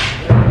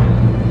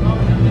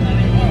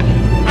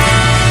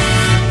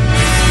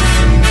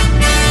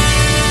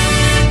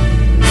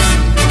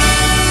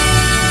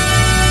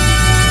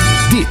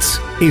 Dit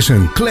is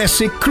een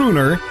classic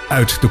crooner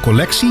uit de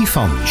collectie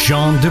van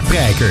Jean de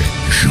Prijker.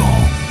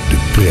 Jean de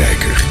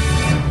Prijker.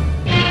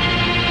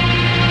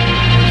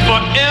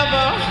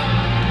 Forever,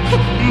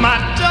 my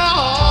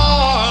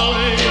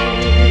darling.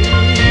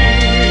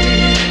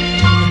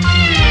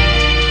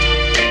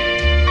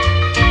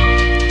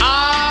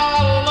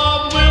 Our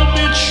love will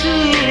be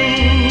true.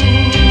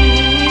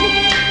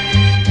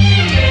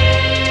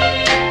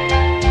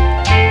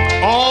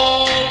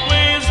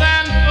 Always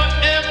and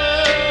forever.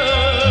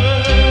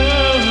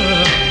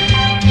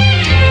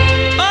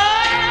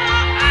 Oh,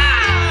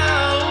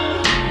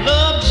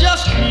 love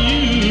just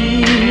you.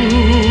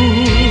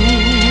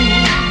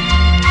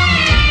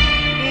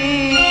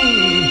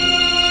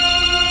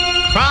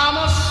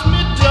 Promise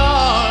me,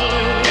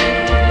 darling,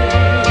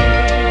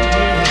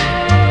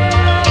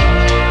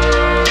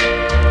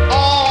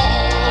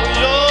 all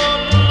your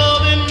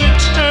love in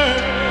return.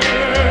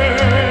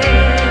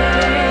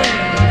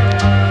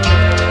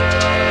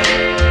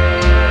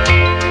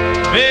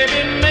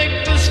 Baby, make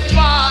this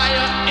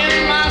fire in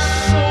my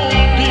soul,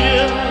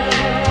 dear.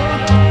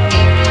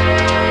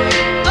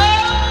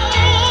 Oh,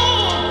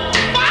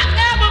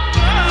 forever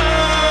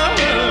burn.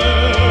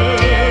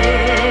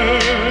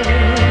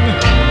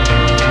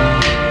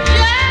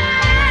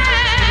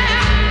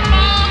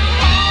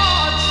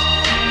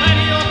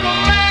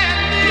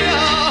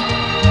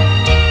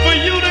 For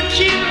you to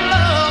keep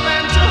love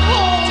and to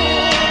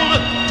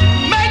hold,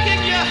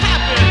 making you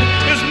happy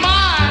is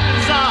my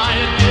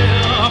desire, dear.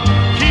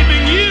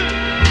 Keeping you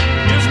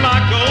is my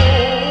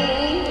goal.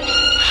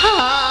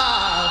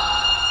 I'll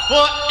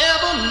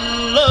forever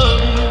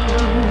love you.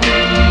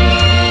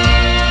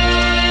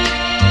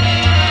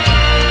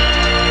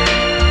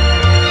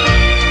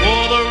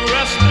 For the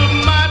rest of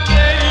my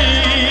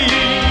days,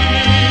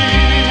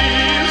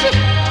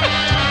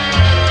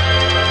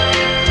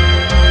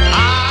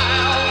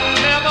 I'll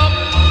never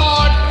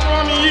part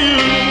from you.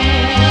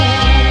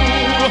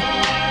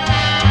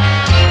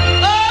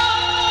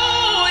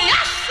 Oh,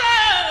 yes,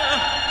 sir,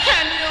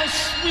 and your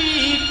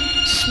sweet,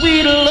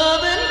 sweet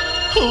loving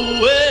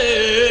way.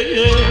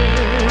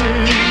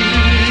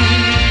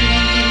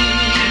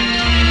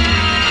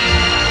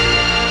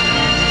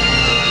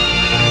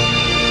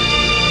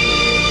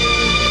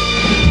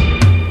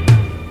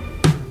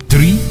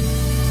 Drie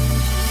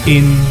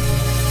in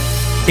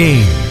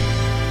 1.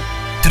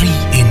 3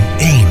 in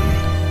 1.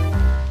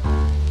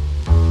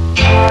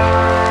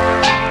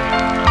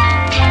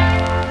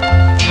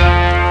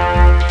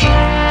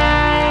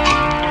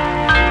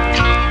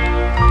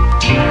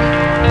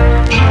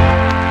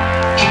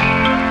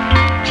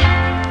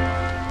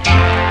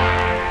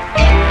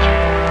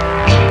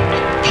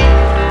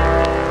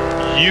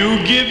 You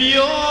give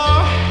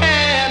your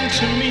hand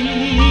to me,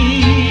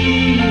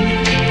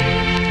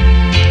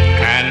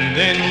 and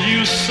then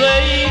you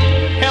say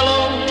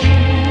hello,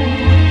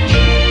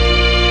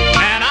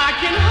 and I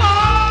can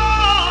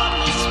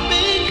hardly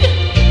speak.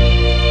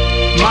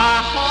 My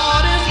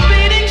heart is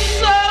beating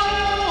so,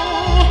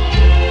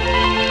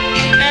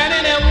 and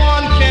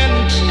anyone can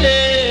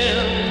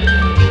tell.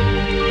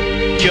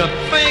 You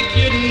think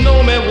you know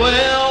me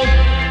well.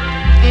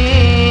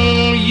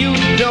 You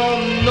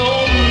don't know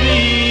me.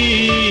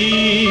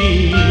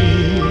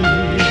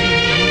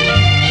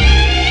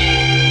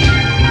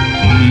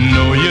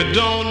 No, you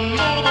don't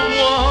know the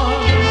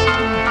one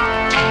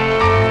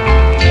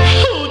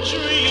who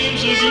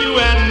dreams of you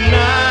at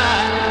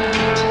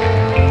night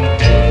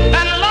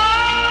and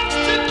longs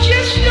to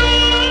kiss your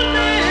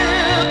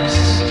lips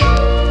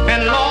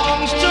and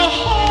longs to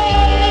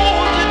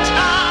hold you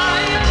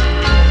tight.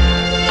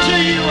 To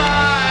you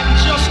I'm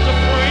just a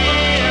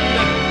friend.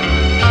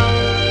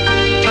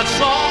 That's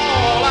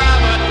all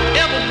I've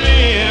ever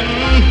been.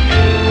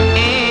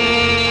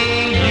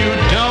 You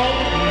don't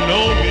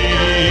know me.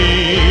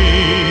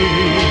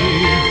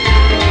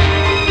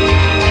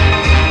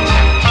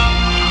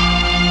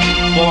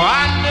 For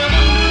I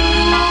never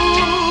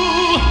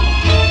knew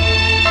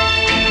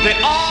the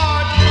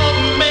art of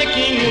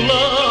making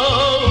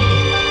love,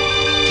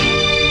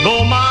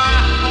 though my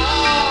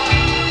heart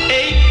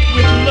ached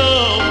with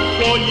love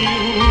for you,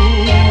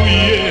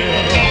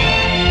 yeah.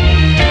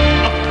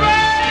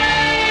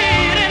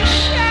 Afraid and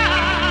shy,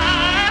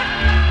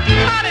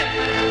 honey,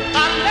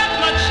 I let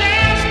my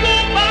chance go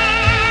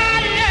by,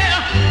 yeah.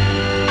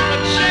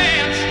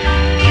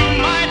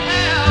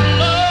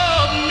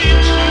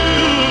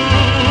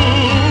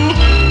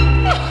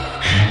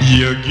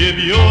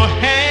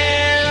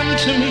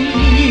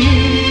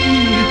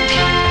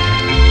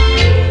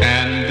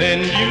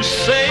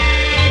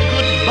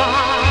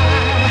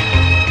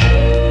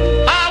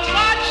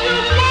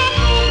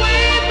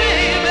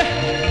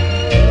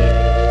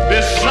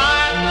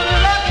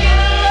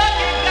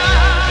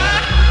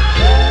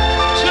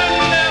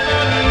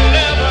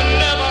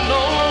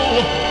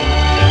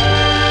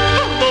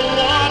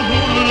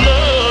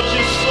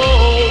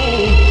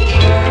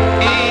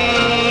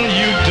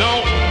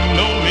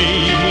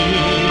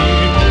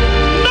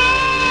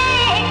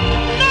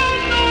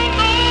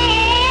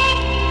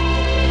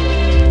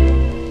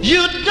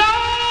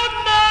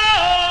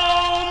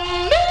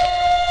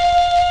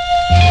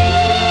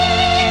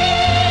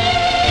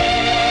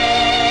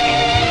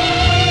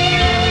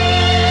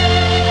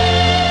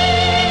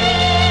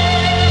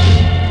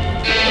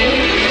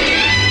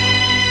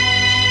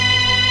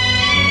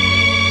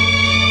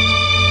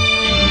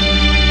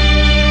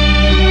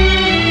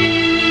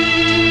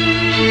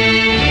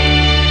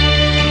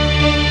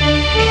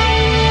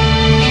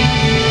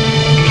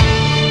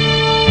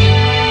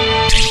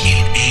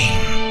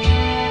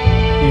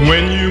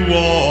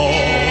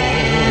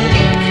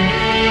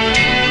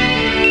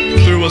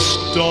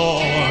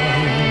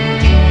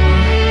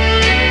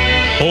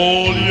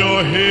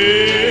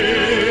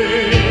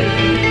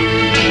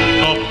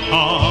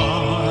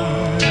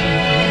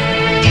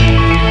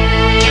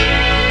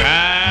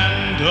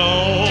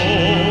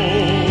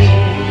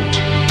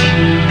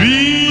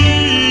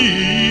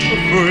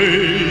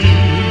 afraid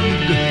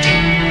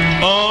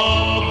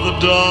of the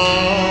dark.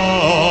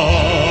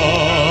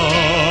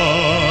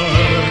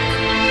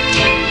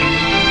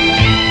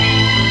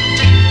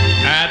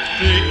 At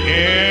the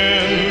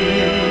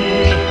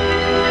end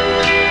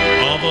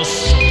of a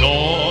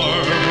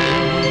storm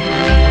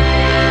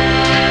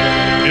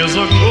is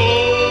a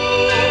golden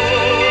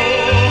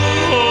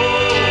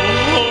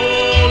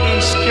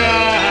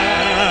sky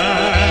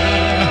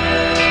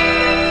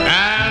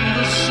and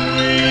the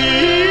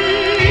sweet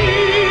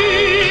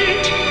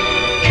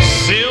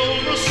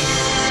silver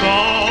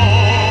song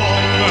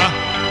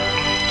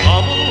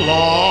of a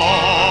lark.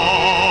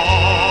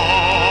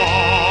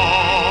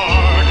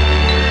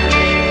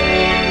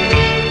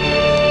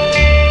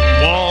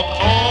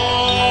 Walk on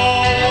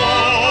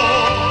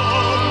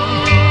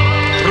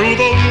through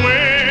the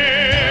wind,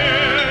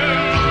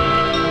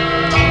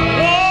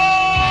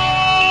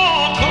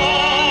 walk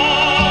on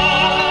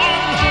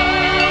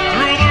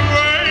through the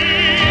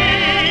rain,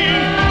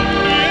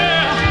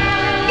 yeah,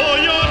 for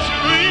your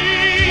dreams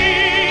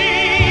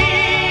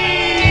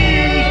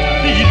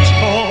be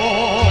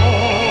tossed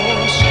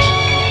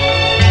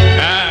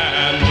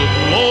and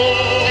blown.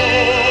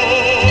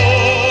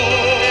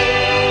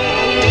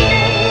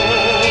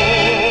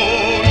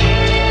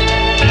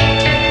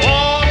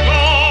 Walk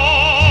on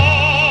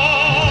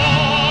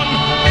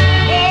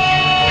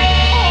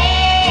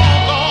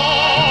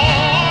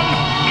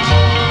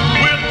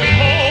with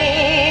hope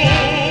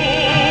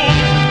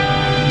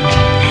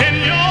in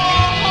your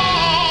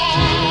heart,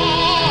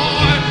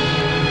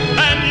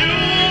 and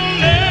you'll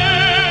never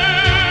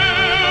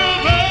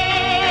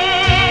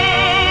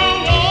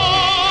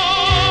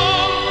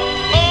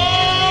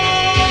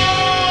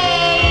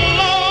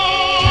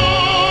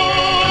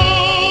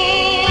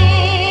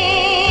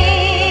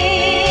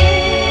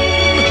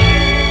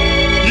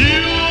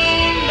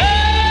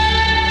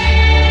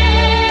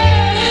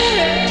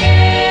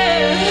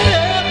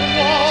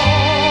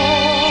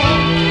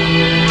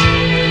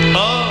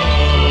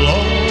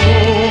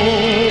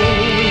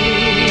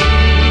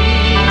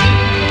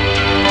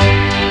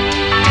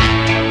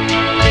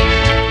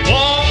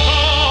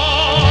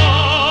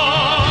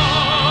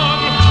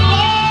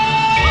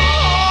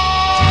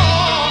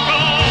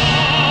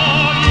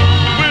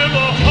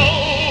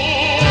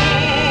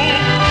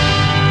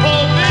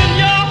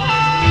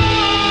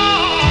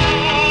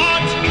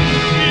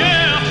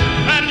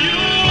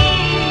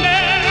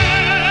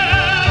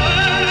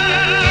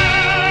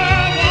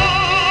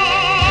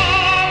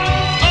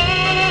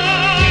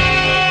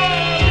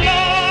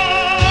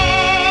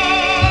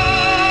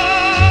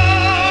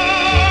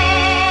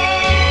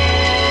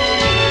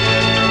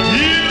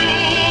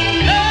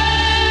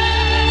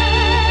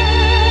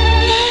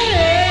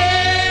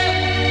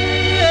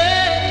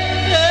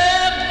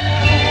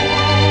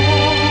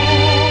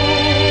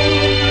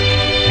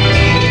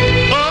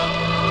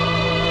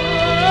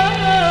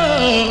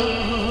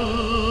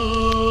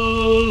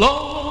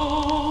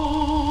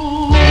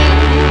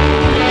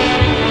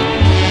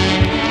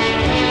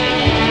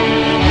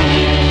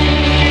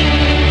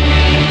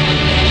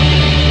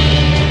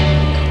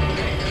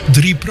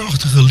Drie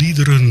prachtige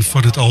liederen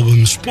van het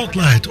album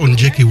Spotlight on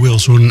Jackie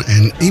Wilson.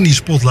 En in die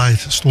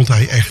Spotlight stond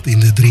hij echt in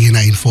de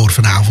 3-in-1 voor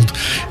vanavond.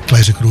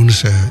 Kleine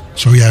Crooners,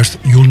 zojuist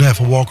You'll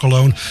Never Walk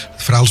Alone.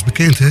 Het verhaal is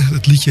bekend, hè?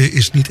 Het liedje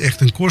is niet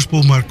echt een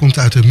gospel, maar komt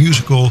uit een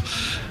musical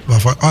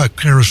waarvan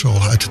Carousel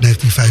uit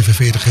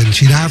 1945. En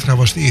Sinatra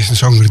was de eerste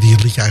zanger die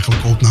het liedje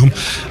eigenlijk opnam.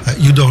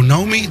 You Don't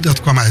Know Me,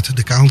 dat kwam uit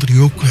de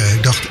countryhoek.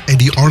 Ik dacht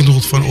Eddie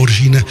Arnold van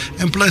origine.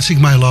 En Pledging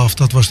My Love,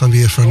 dat was dan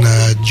weer van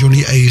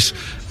Johnny Ace.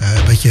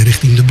 Een beetje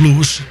richting de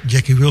blues.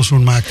 Jackie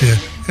Wilson maakte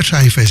er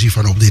zijn versie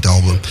van op dit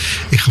album.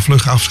 Ik ga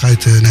vlug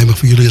afscheid nemen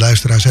van jullie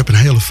luisteraars. Heb een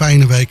hele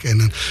fijne week.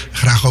 En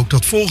graag ook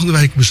dat volgende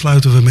week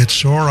besluiten we met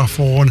Zora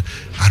Vaughan.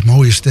 Haar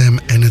mooie stem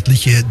en het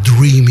liedje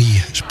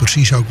Dreamy. Dat is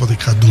precies ook wat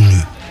ik ga doen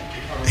nu.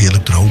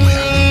 Heerlijk dromen, ja.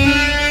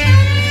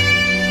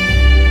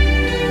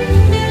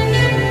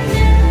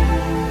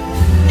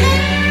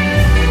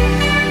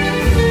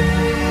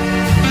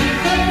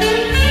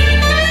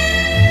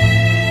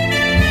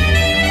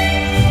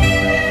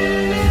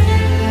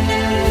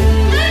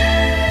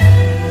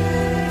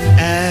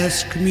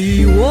 Ask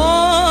me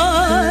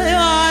why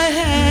I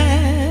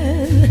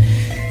have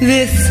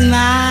this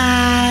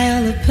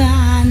smile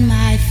upon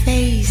my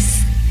face.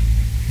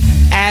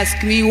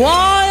 Ask me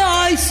why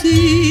I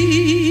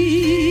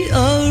see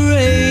a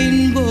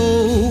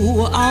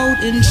rainbow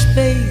out in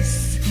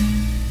space.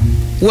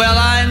 Well,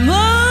 I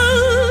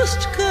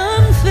must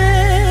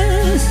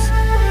confess,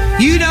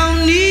 you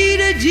don't need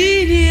a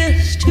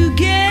genius to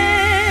guess.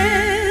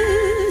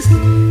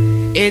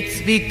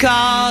 It's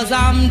because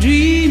I'm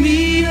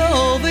dreamy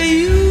over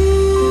you.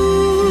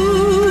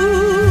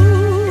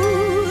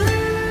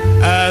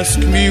 Ask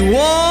me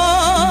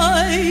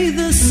why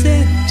the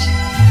scent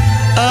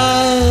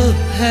of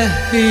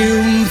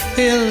perfume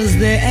fills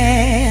the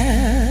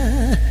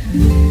air.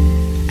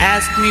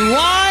 Ask me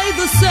why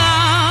the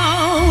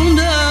sound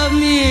of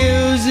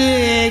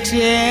music's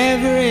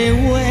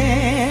everywhere.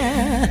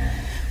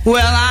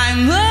 Well, I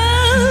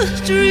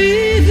must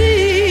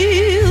reveal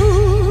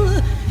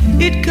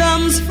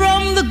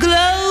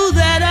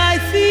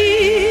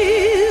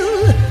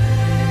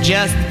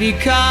just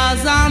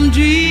because I'm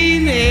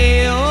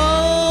dreaming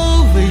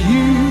over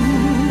you.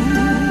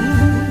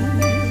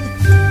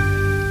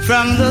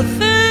 From the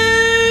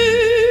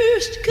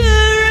first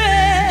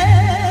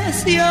caress,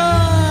 your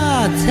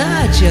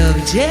touch of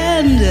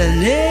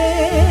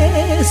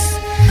tenderness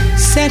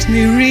set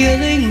me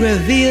reeling,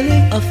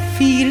 revealing a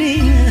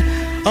feeling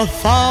of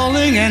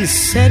falling and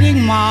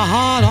setting my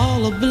heart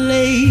all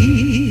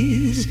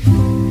ablaze.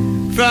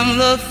 From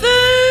the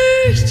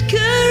first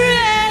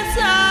caress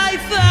I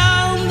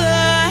found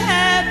the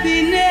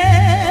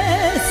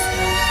happiness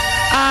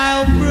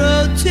I'll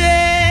protect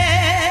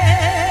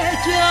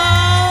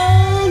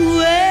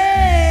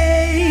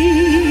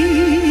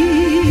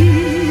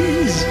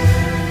always.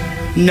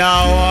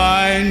 Now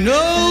I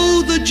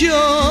know the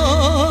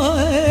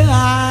joy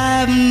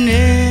I've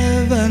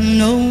never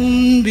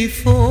known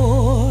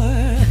before.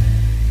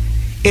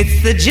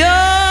 It's the joy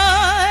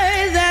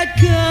that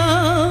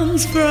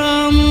comes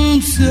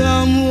from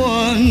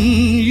someone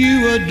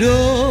you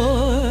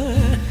adore.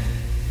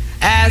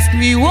 Ask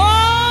me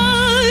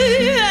why,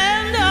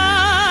 and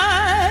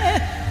I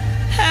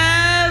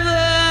have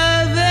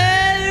a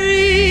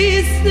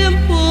very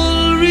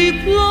simple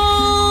reply.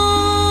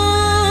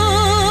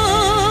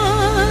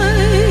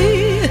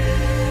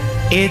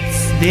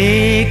 It's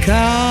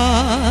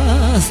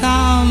because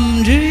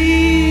I'm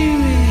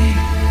dreaming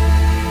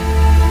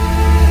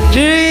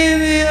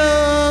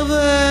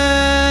over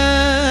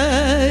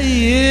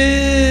you.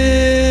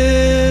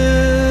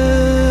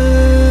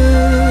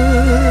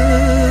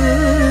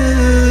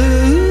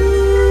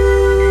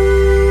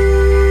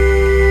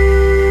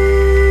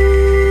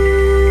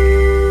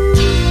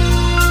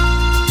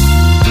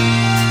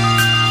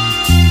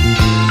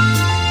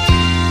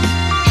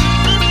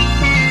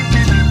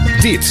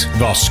 Dit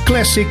was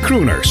Classic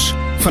Crooners.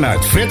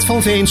 Vanuit Fred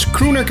van Veens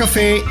Crooner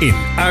Café in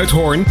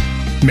Uithoorn.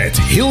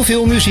 Met heel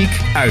veel muziek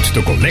uit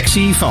de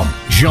collectie van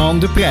Jean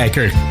de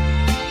Prijker.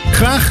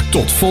 Graag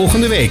tot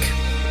volgende week.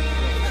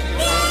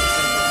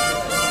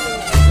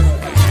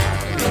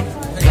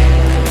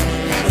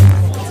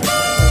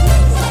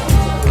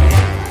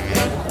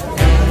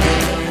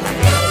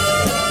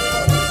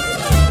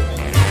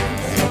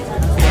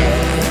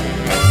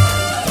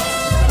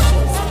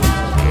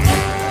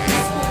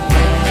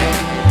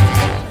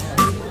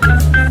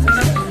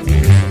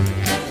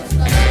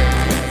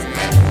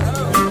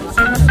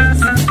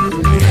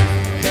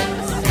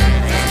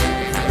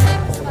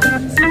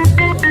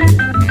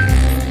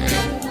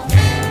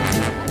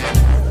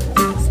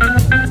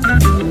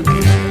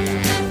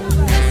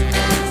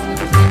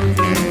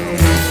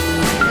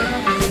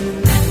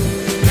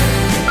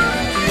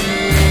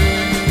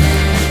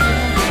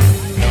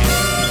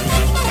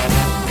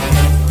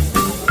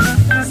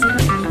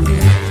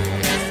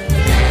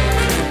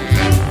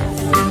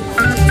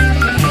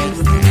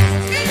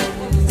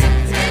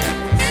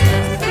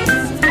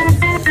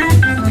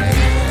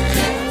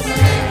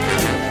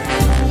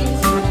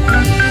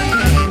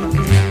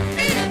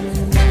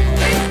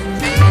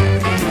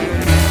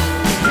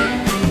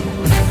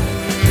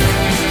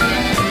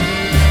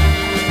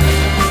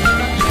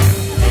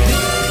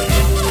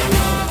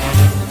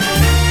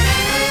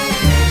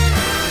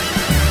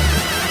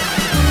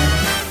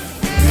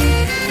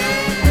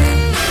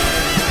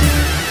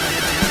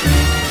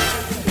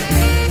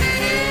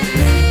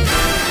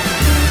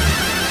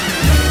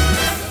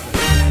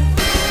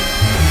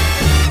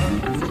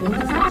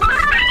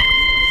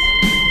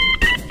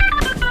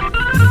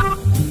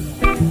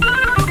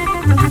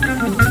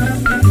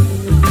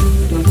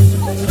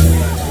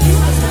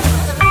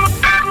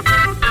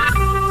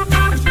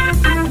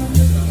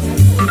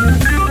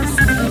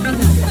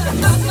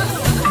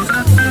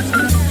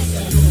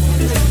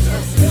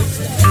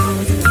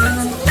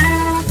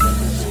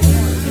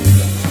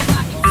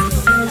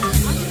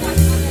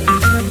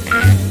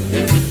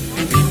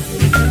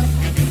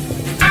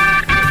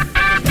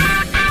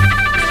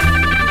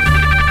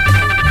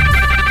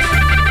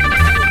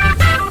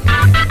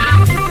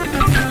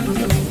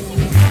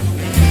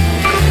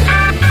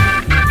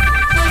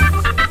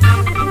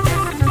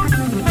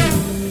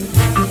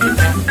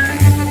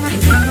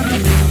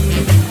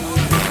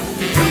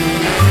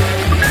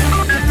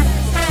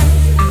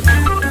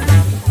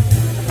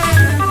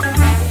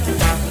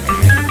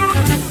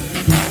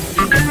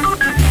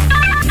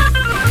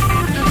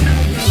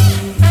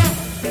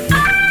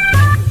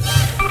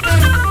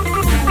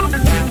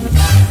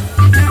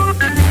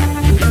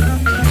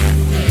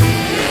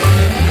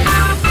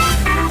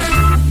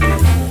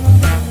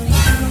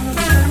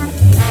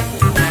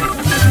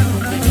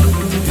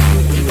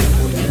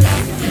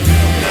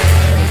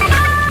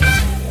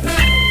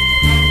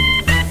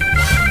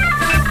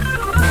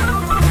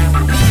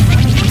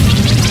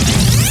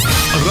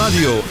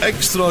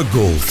 Extra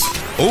Gold.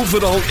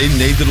 Overal in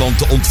Nederland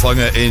te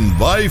ontvangen in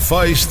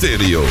wifi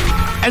stereo.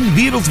 En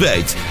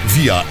wereldwijd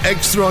via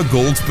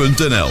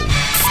extragold.nl.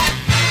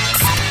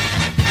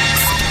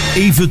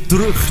 Even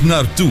terug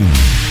naar toen.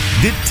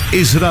 Dit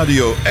is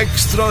Radio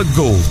Extra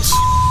Gold.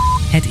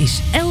 Het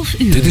is 11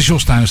 uur. Dit is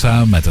Jos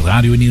Tuinstra met het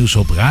radio nieuws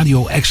op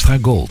Radio Extra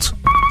Gold.